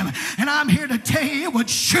surprised them. And I'm here to tell you, it would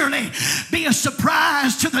surely be a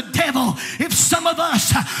surprise to the devil if some of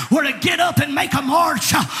us were to get up and make a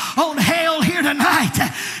march on hell here tonight.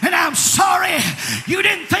 And I'm sorry you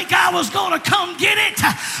didn't think I was going to come get it,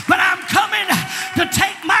 but I'm coming to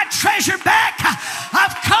take my treasure back.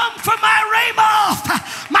 I've come for my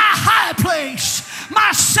Ramoth, my high place,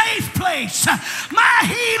 my safe place, my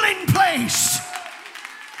healing place.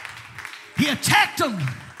 He attacked them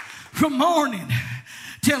from morning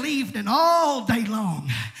till evening, all day long.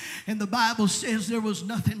 And the Bible says there was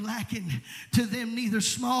nothing lacking to them, neither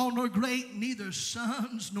small nor great, neither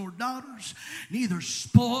sons nor daughters, neither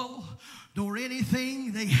spoil nor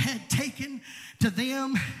anything they had taken to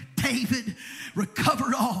them. David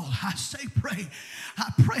recovered all. I say pray.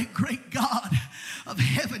 I pray, great God of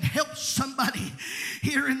heaven, help somebody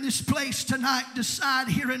here in this place tonight decide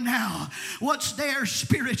here and now what's there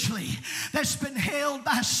spiritually that's been held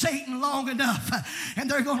by Satan long enough, and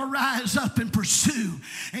they're going to rise up and pursue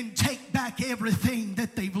and take back everything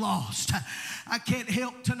that they've lost. I can't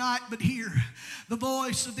help tonight but hear the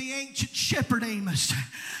voice of the ancient shepherd Amos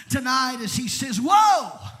tonight as he says,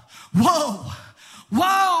 woe, woe,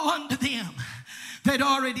 woe unto them that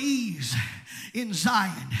are at ease in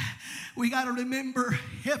Zion. We got to remember,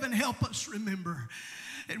 heaven help us remember,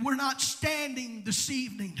 that we're not standing this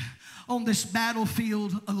evening on this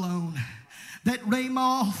battlefield alone. That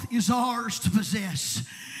Ramoth is ours to possess.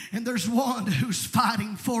 And there's one who's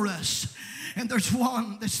fighting for us. And there's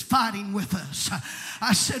one that's fighting with us.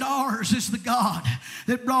 I said ours is the God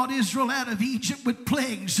that brought Israel out of Egypt with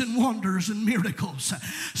plagues and wonders and miracles.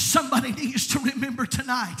 Somebody needs to remember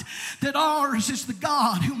tonight that ours is the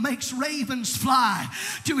God who makes ravens fly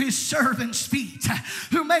to his servants' feet,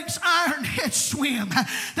 who makes iron heads swim,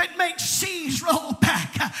 that makes seas roll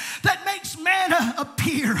back, that makes manna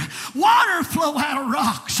appear, water flow out of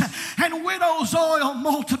rocks, and widow's oil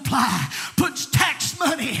multiply, puts tax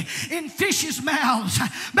money in fish's mouths,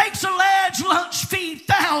 makes a lad's lunch feed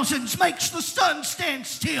thousands, makes the sun stand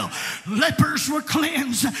still. Lepers were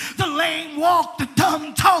cleansed, the lame walk, the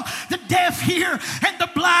dumb talk, the deaf hear, and the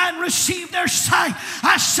blind receive their sight.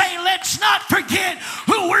 I say let's not forget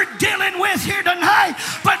who we're dealing with here tonight,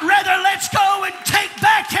 but rather let's go and take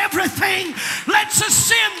back everything. Let's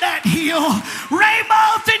ascend that hill.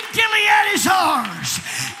 Ramoth and Gilead is ours.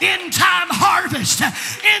 End time harvest,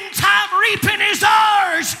 end time reaping is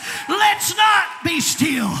ours. Let's not be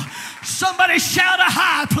still. Somebody shout a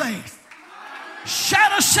high place.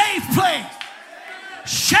 Shout a safe place.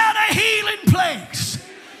 Shout a healing place.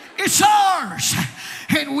 It's ours.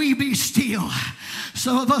 And we be still.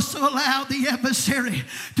 Some of us have allowed the adversary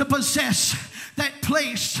to possess that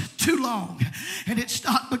place too long. And it's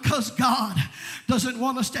not because God doesn't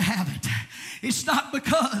want us to have it. It's not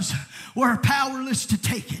because we're powerless to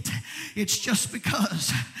take it. It's just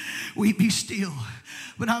because we be still.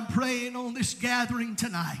 But I'm praying on this gathering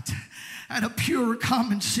tonight out of pure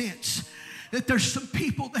common sense that there's some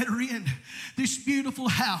people that are in this beautiful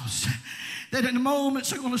house that in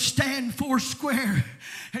moments are going to stand four square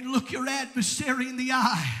and look your adversary in the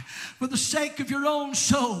eye for the sake of your own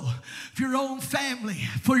soul, for your own family,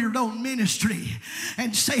 for your own ministry,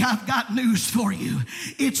 and say, I've got news for you.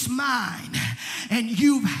 It's mine, and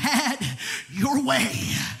you've had your way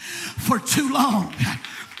for too long.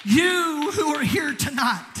 You who are here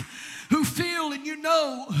tonight, who feel, and you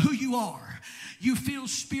know who you are, you feel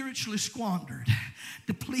spiritually squandered,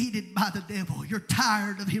 depleted by the devil. You're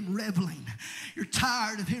tired of him reveling. You're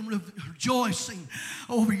tired of him rejoicing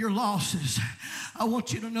over your losses. I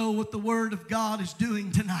want you to know what the Word of God is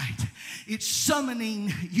doing tonight. It's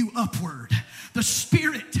summoning you upward. The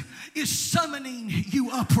Spirit is summoning you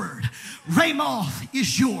upward. Ramoth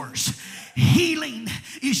is yours. Healing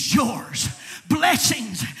is yours.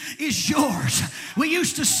 Blessings is yours. We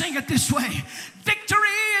used to sing it this way. Victory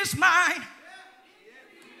is mine.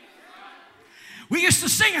 We used to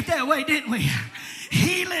sing it that way, didn't we?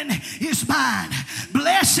 Healing is mine.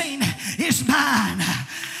 Blessing is mine.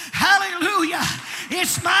 Hallelujah.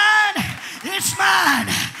 It's mine. It's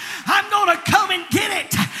mine. I'm going to come and get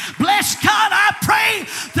it. Bless God. I pray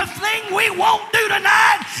the thing we won't do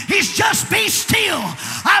tonight is just be still.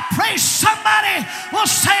 I pray somebody will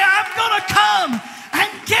say, I'm going to come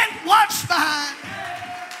and get what's mine.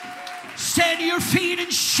 Stand to your feet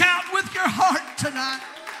and shout with your heart tonight.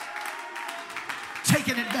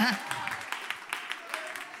 Taking it back.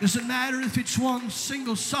 Doesn't matter if it's one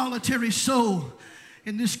single solitary soul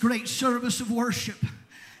in this great service of worship.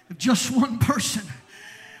 If just one person,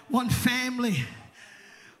 one family,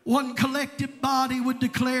 one collective body would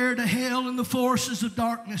declare to hell and the forces of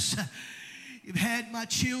darkness, you've had my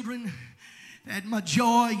children, you've had my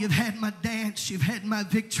joy, you've had my dance, you've had my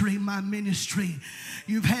victory, my ministry,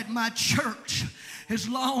 you've had my church. As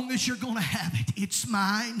long as you're going to have it, it's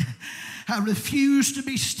mine. I refuse to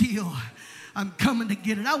be still. I'm coming to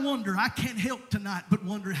get it. I wonder, I can't help tonight but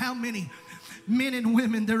wonder how many men and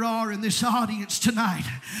women there are in this audience tonight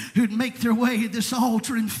who'd make their way to this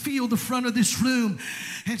altar and feel the front of this room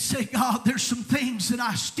and say, God, there's some things that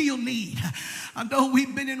I still need. I know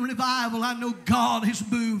we've been in revival. I know God has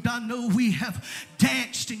moved. I know we have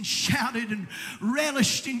danced and shouted and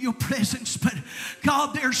relished in your presence. But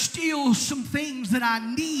God, there's still some things that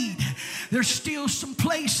I need. There's still some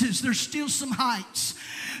places. There's still some heights.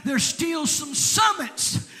 There's still some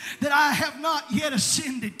summits that I have not yet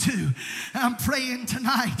ascended to. I'm praying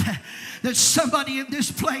tonight that somebody in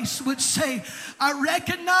this place would say, I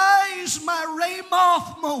recognize my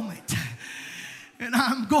Ramoth moment, and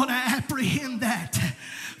I'm going to apprehend that.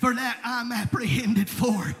 For that I'm apprehended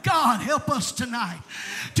for. God, help us tonight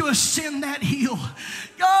to ascend that hill.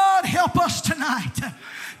 God, help us tonight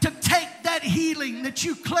to take that healing that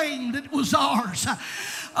you claimed that was ours.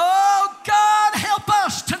 Oh, God, help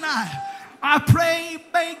us tonight. I pray,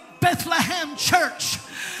 make Bethlehem Church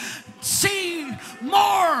see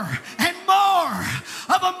more and more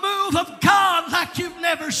of a move of God like you've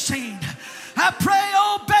never seen. I pray,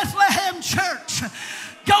 oh Bethlehem Church,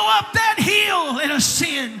 go up that hill and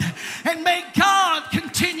ascend, and may God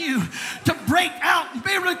continue to break out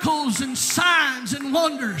miracles and signs and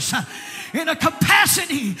wonders in a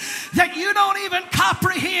capacity that you don't even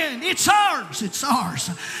comprehend. It's ours. It's ours.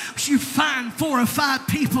 You find 4 or 5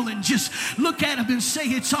 people and just look at them and say,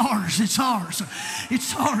 it's ours. It's ours.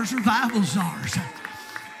 It's ours. Revival's ours.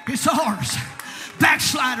 It's ours.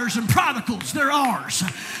 Backsliders and prodigals, they're ours.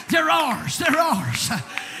 They're ours. They're ours.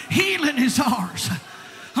 Healing is ours.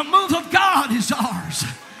 A move of God is ours.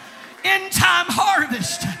 End time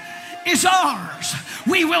harvest is ours.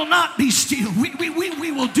 We will not be still.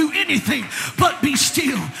 We will do anything but be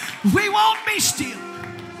still. We won't be still.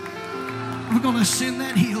 We're going to ascend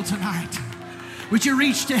that hill tonight. Would you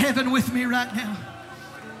reach to heaven with me right now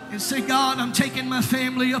and say, God, I'm taking my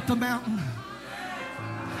family up the mountain.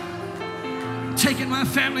 I'm taking my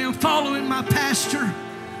family. I'm following my pastor.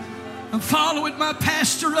 I'm following my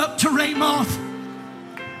pastor up to Ramoth.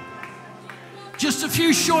 Just a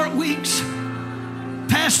few short weeks.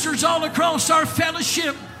 Pastors all across our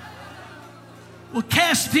fellowship will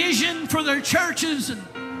cast vision for their churches and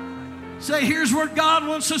say, here's where God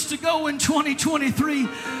wants us to go in 2023.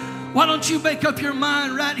 Why don't you make up your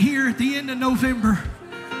mind right here at the end of November?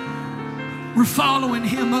 We're following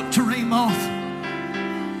him up to Ramoth.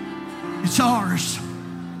 It's ours.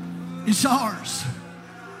 It's ours.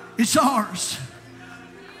 It's ours.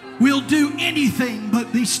 We'll do anything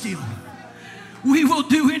but be still. We will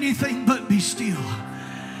do anything but be still.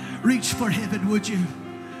 Reach for heaven, would you?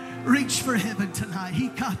 Reach for heaven tonight.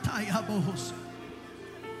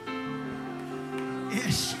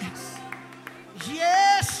 Yes, yes.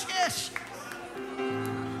 Yes, yes.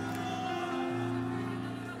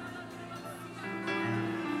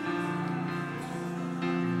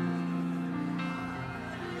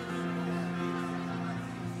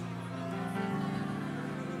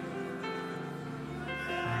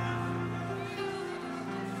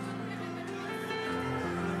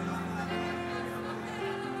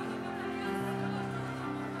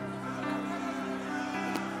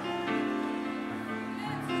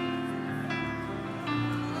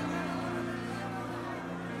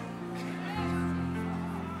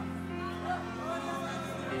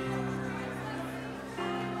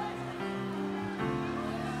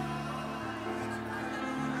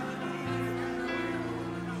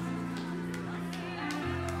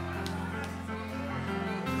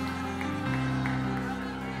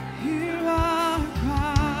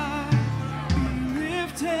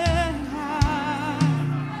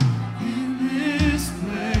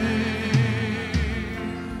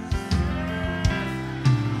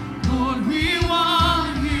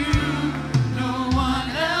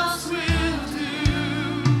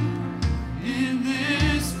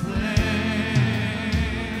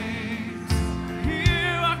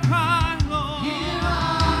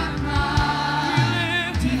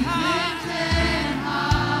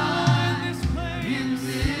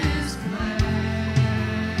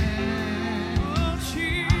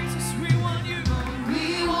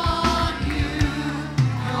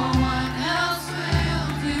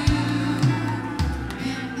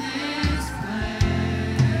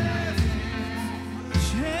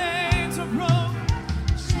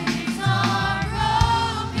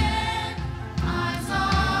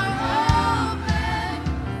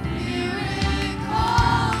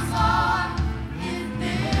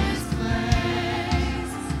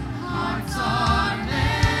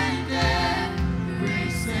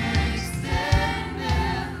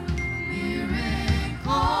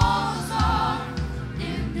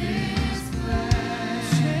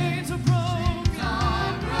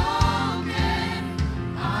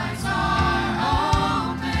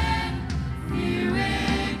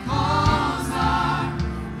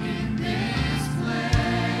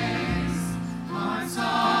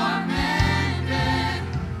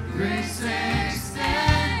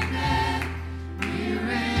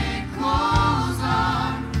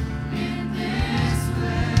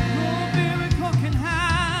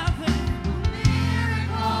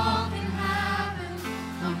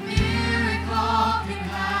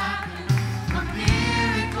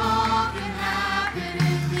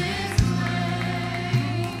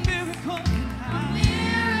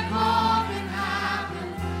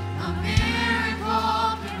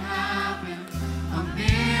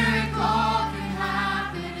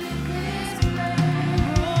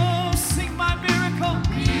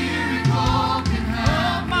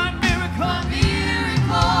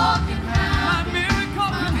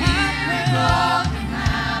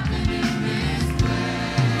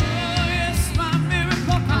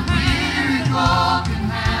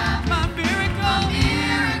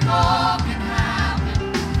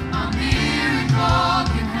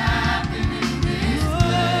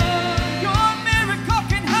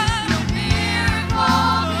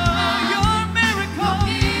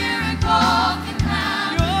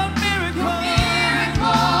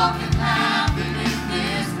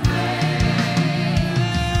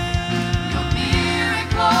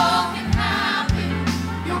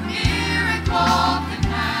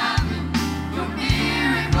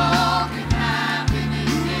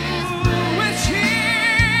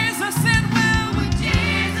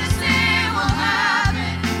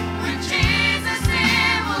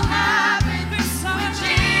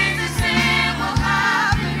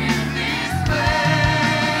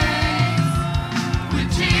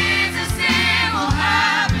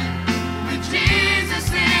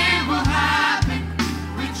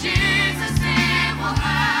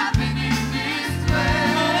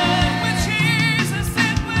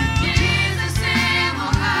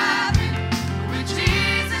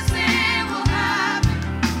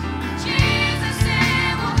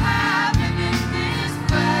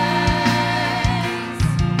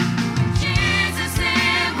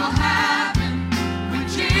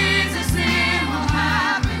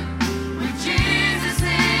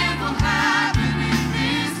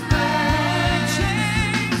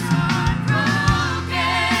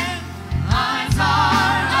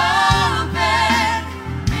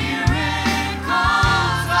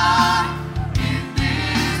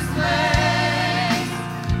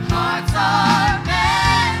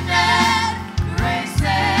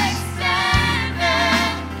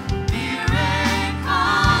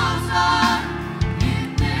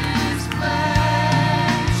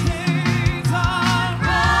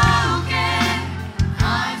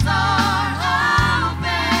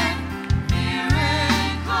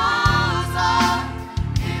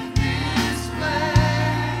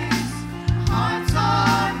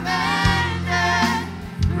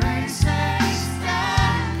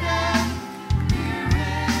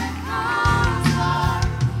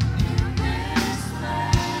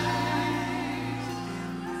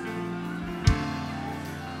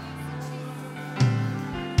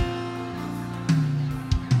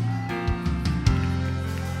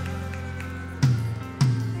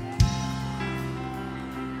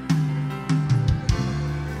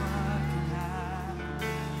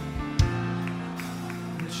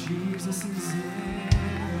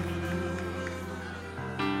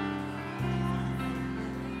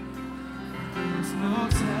 There's no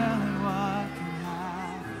telling what can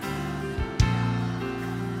happen.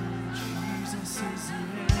 Jesus is in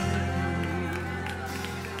the room.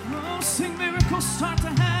 Oh, sing miracles start to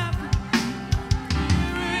happen.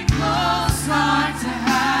 Miracles start to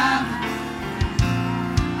happen.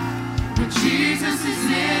 When Jesus is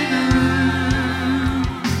in the room.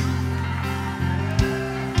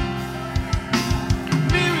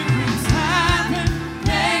 Miracles happen,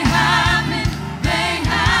 they happen, they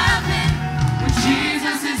happen. When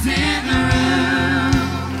Jesus is in the room.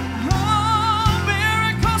 Oh,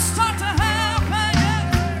 miracles start to happen.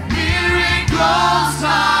 Miracles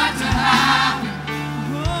start to happen.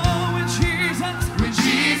 Oh, when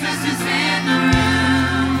Jesus is in the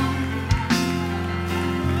room.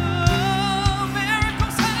 Oh,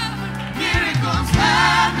 miracles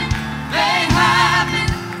happen, they happen,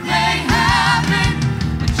 they happen.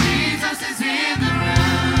 When Jesus is in the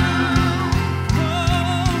room. Oh,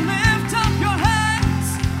 lift up your hands,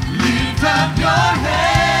 lift up your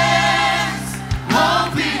hands,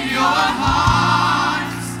 open your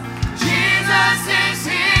hearts. Jesus is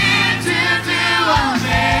here to do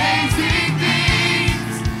amazing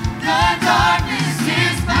things. The darkness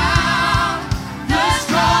is bound, the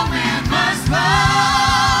strong man must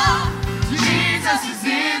bow. Jesus is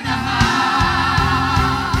in the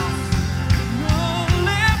house. Oh,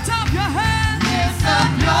 lift up your hands, lift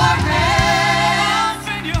up your hands,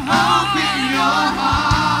 open your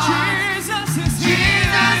heart. Jesus is here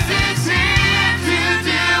to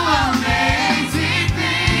do amazing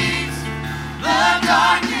things. The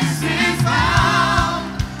darkness is bound,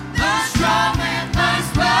 the strong man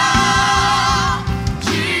must bow.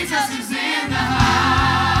 Jesus is in the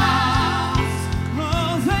house.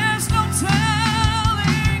 Oh, there's no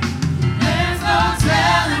telling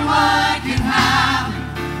what can happen.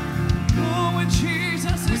 Oh, when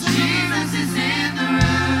Jesus is in the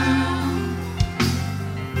room.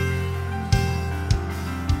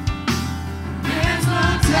 There's no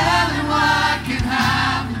telling what can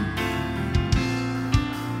happen.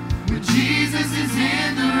 When Jesus is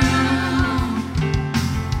in the room.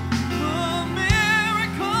 Oh,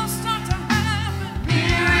 miracles start to happen.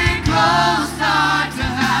 Miracles start to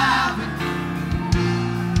happen.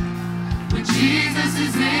 When Jesus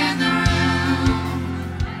is in the room.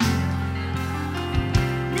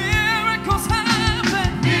 Miracles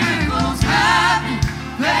happen. Miracles happen.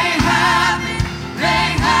 They happen. They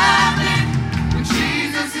happen. When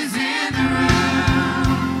Jesus is in the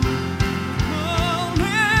room. Oh,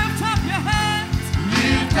 lift up your hands.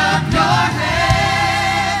 Lift up your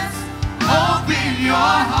hands. Open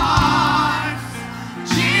your hearts.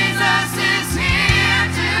 Jesus is here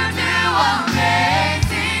to do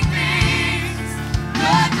amazing things.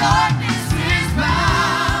 The darkness is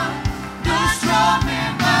bound, the strong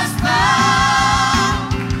man must bow.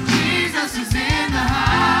 Jesus is in the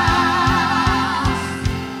house.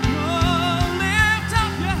 Oh, lift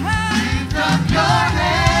up your hands,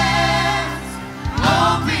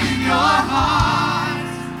 open your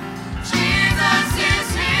hearts. Jesus is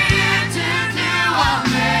here to do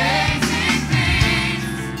amazing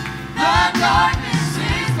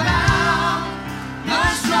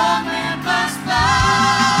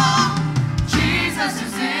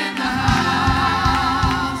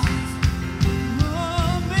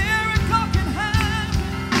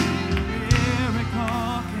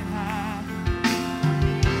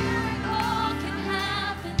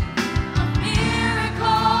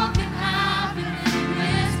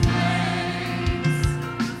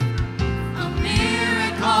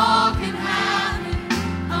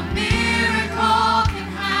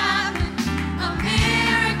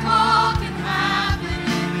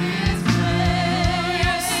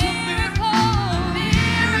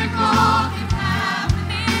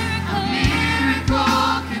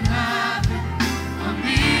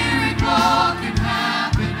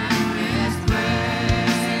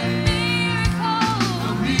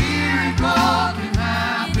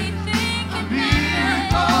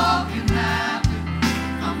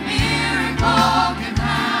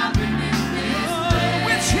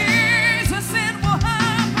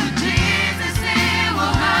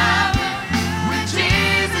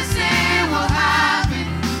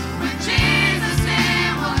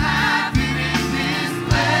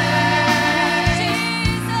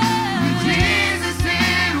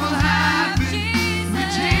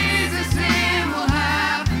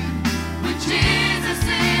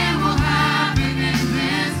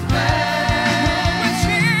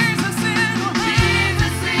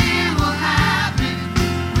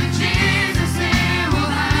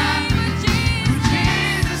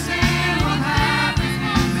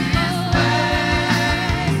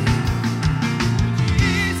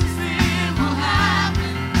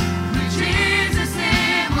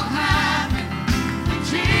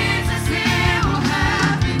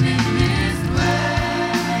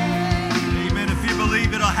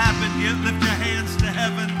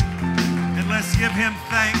Let's give him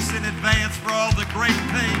thanks in advance for all the great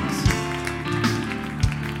things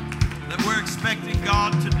that we're expecting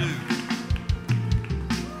God to do.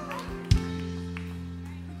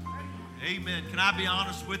 Amen. Can I be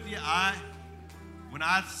honest with you? When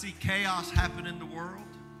I see chaos happen in the world,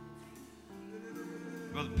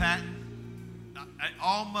 Brother Pat, it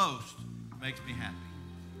almost makes me happy.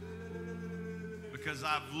 Because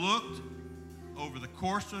I've looked over the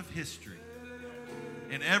course of history,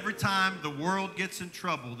 and every time the world gets in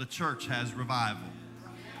trouble, the church has revival.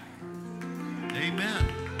 Amen.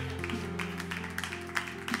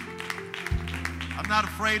 I'm not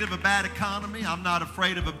afraid of a bad economy. I'm not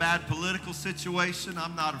afraid of a bad political situation.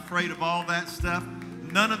 I'm not afraid of all that stuff.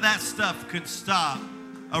 None of that stuff can stop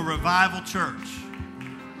a revival church.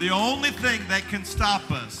 The only thing that can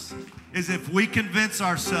stop us is if we convince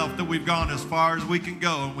ourselves that we've gone as far as we can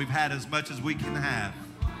go and we've had as much as we can have.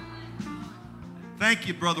 Thank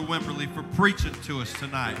you, Brother Wimberley, for preaching to us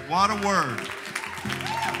tonight. What a word.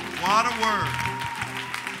 What a word.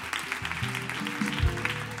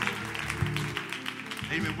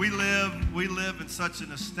 Amen. We live in such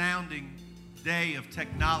an astounding day of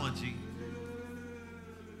technology.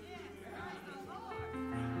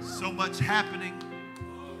 So much happening.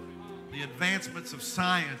 The advancements of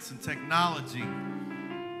science and technology.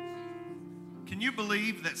 Can you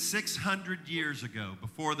believe that 600 years ago,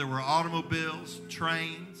 before there were automobiles,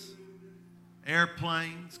 trains,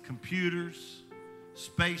 airplanes, computers,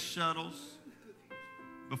 space shuttles,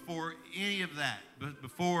 before any of that,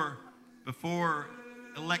 before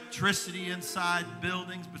electricity inside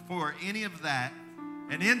buildings, before any of that,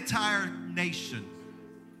 an entire nation,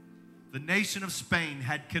 the nation of Spain,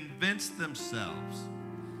 had convinced themselves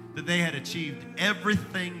that they had achieved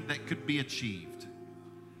everything that could be achieved.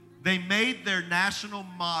 They made their national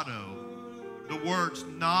motto the words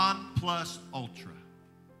non plus ultra.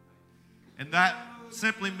 And that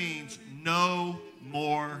simply means no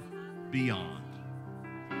more beyond.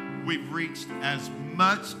 We've reached as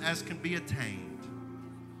much as can be attained.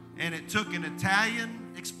 And it took an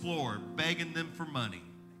Italian explorer begging them for money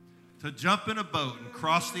to jump in a boat and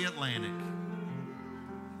cross the Atlantic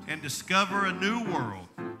and discover a new world.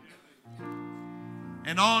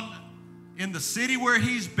 And in the city where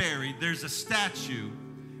he's buried, there's a statue.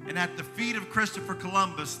 And at the feet of Christopher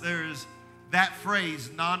Columbus, there's that phrase,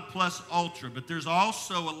 non plus ultra. But there's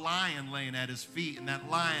also a lion laying at his feet, and that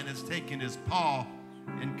lion has taken his paw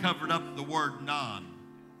and covered up the word non.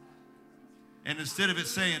 And instead of it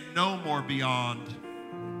saying no more beyond,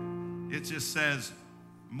 it just says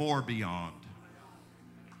more beyond.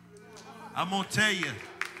 I'm going to tell you,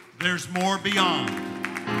 there's more beyond.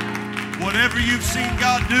 Whatever you've seen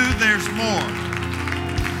God do, there's more.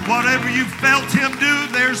 Whatever you've felt him do,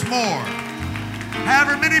 there's more.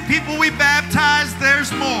 However many people we baptized,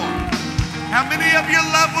 there's more. How many of your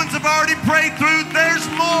loved ones have already prayed through, there's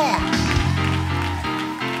more.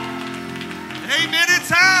 Amen,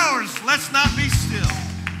 it's ours. Let's not be still.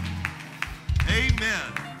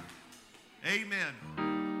 Amen. Amen.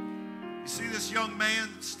 You see this young man,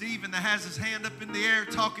 Stephen, that has his hand up in the air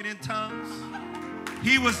talking in tongues?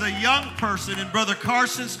 He was a young person in Brother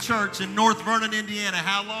Carson's church in North Vernon, Indiana.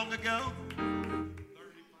 How long ago?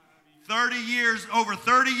 30 years, over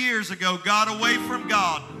 30 years ago, got away from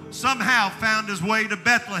God, somehow found his way to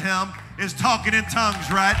Bethlehem, is talking in tongues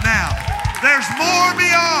right now. There's more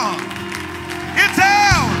beyond. It's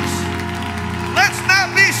ours. Let's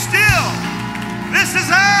not be still. This is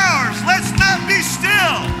ours. Let's not be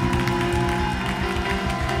still.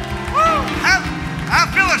 Woo! I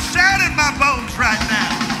feel a shout in my bones right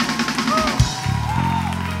now. Woo!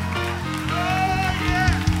 Oh,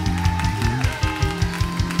 yeah.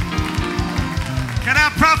 Can I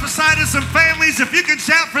prophesy to some families? If you can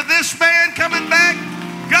shout for this man coming back,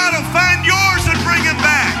 God will find yours and bring him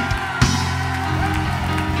back.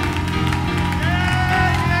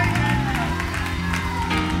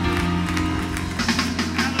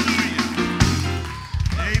 Hallelujah.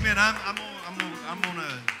 Amen. I'm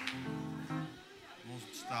gonna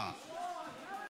stop.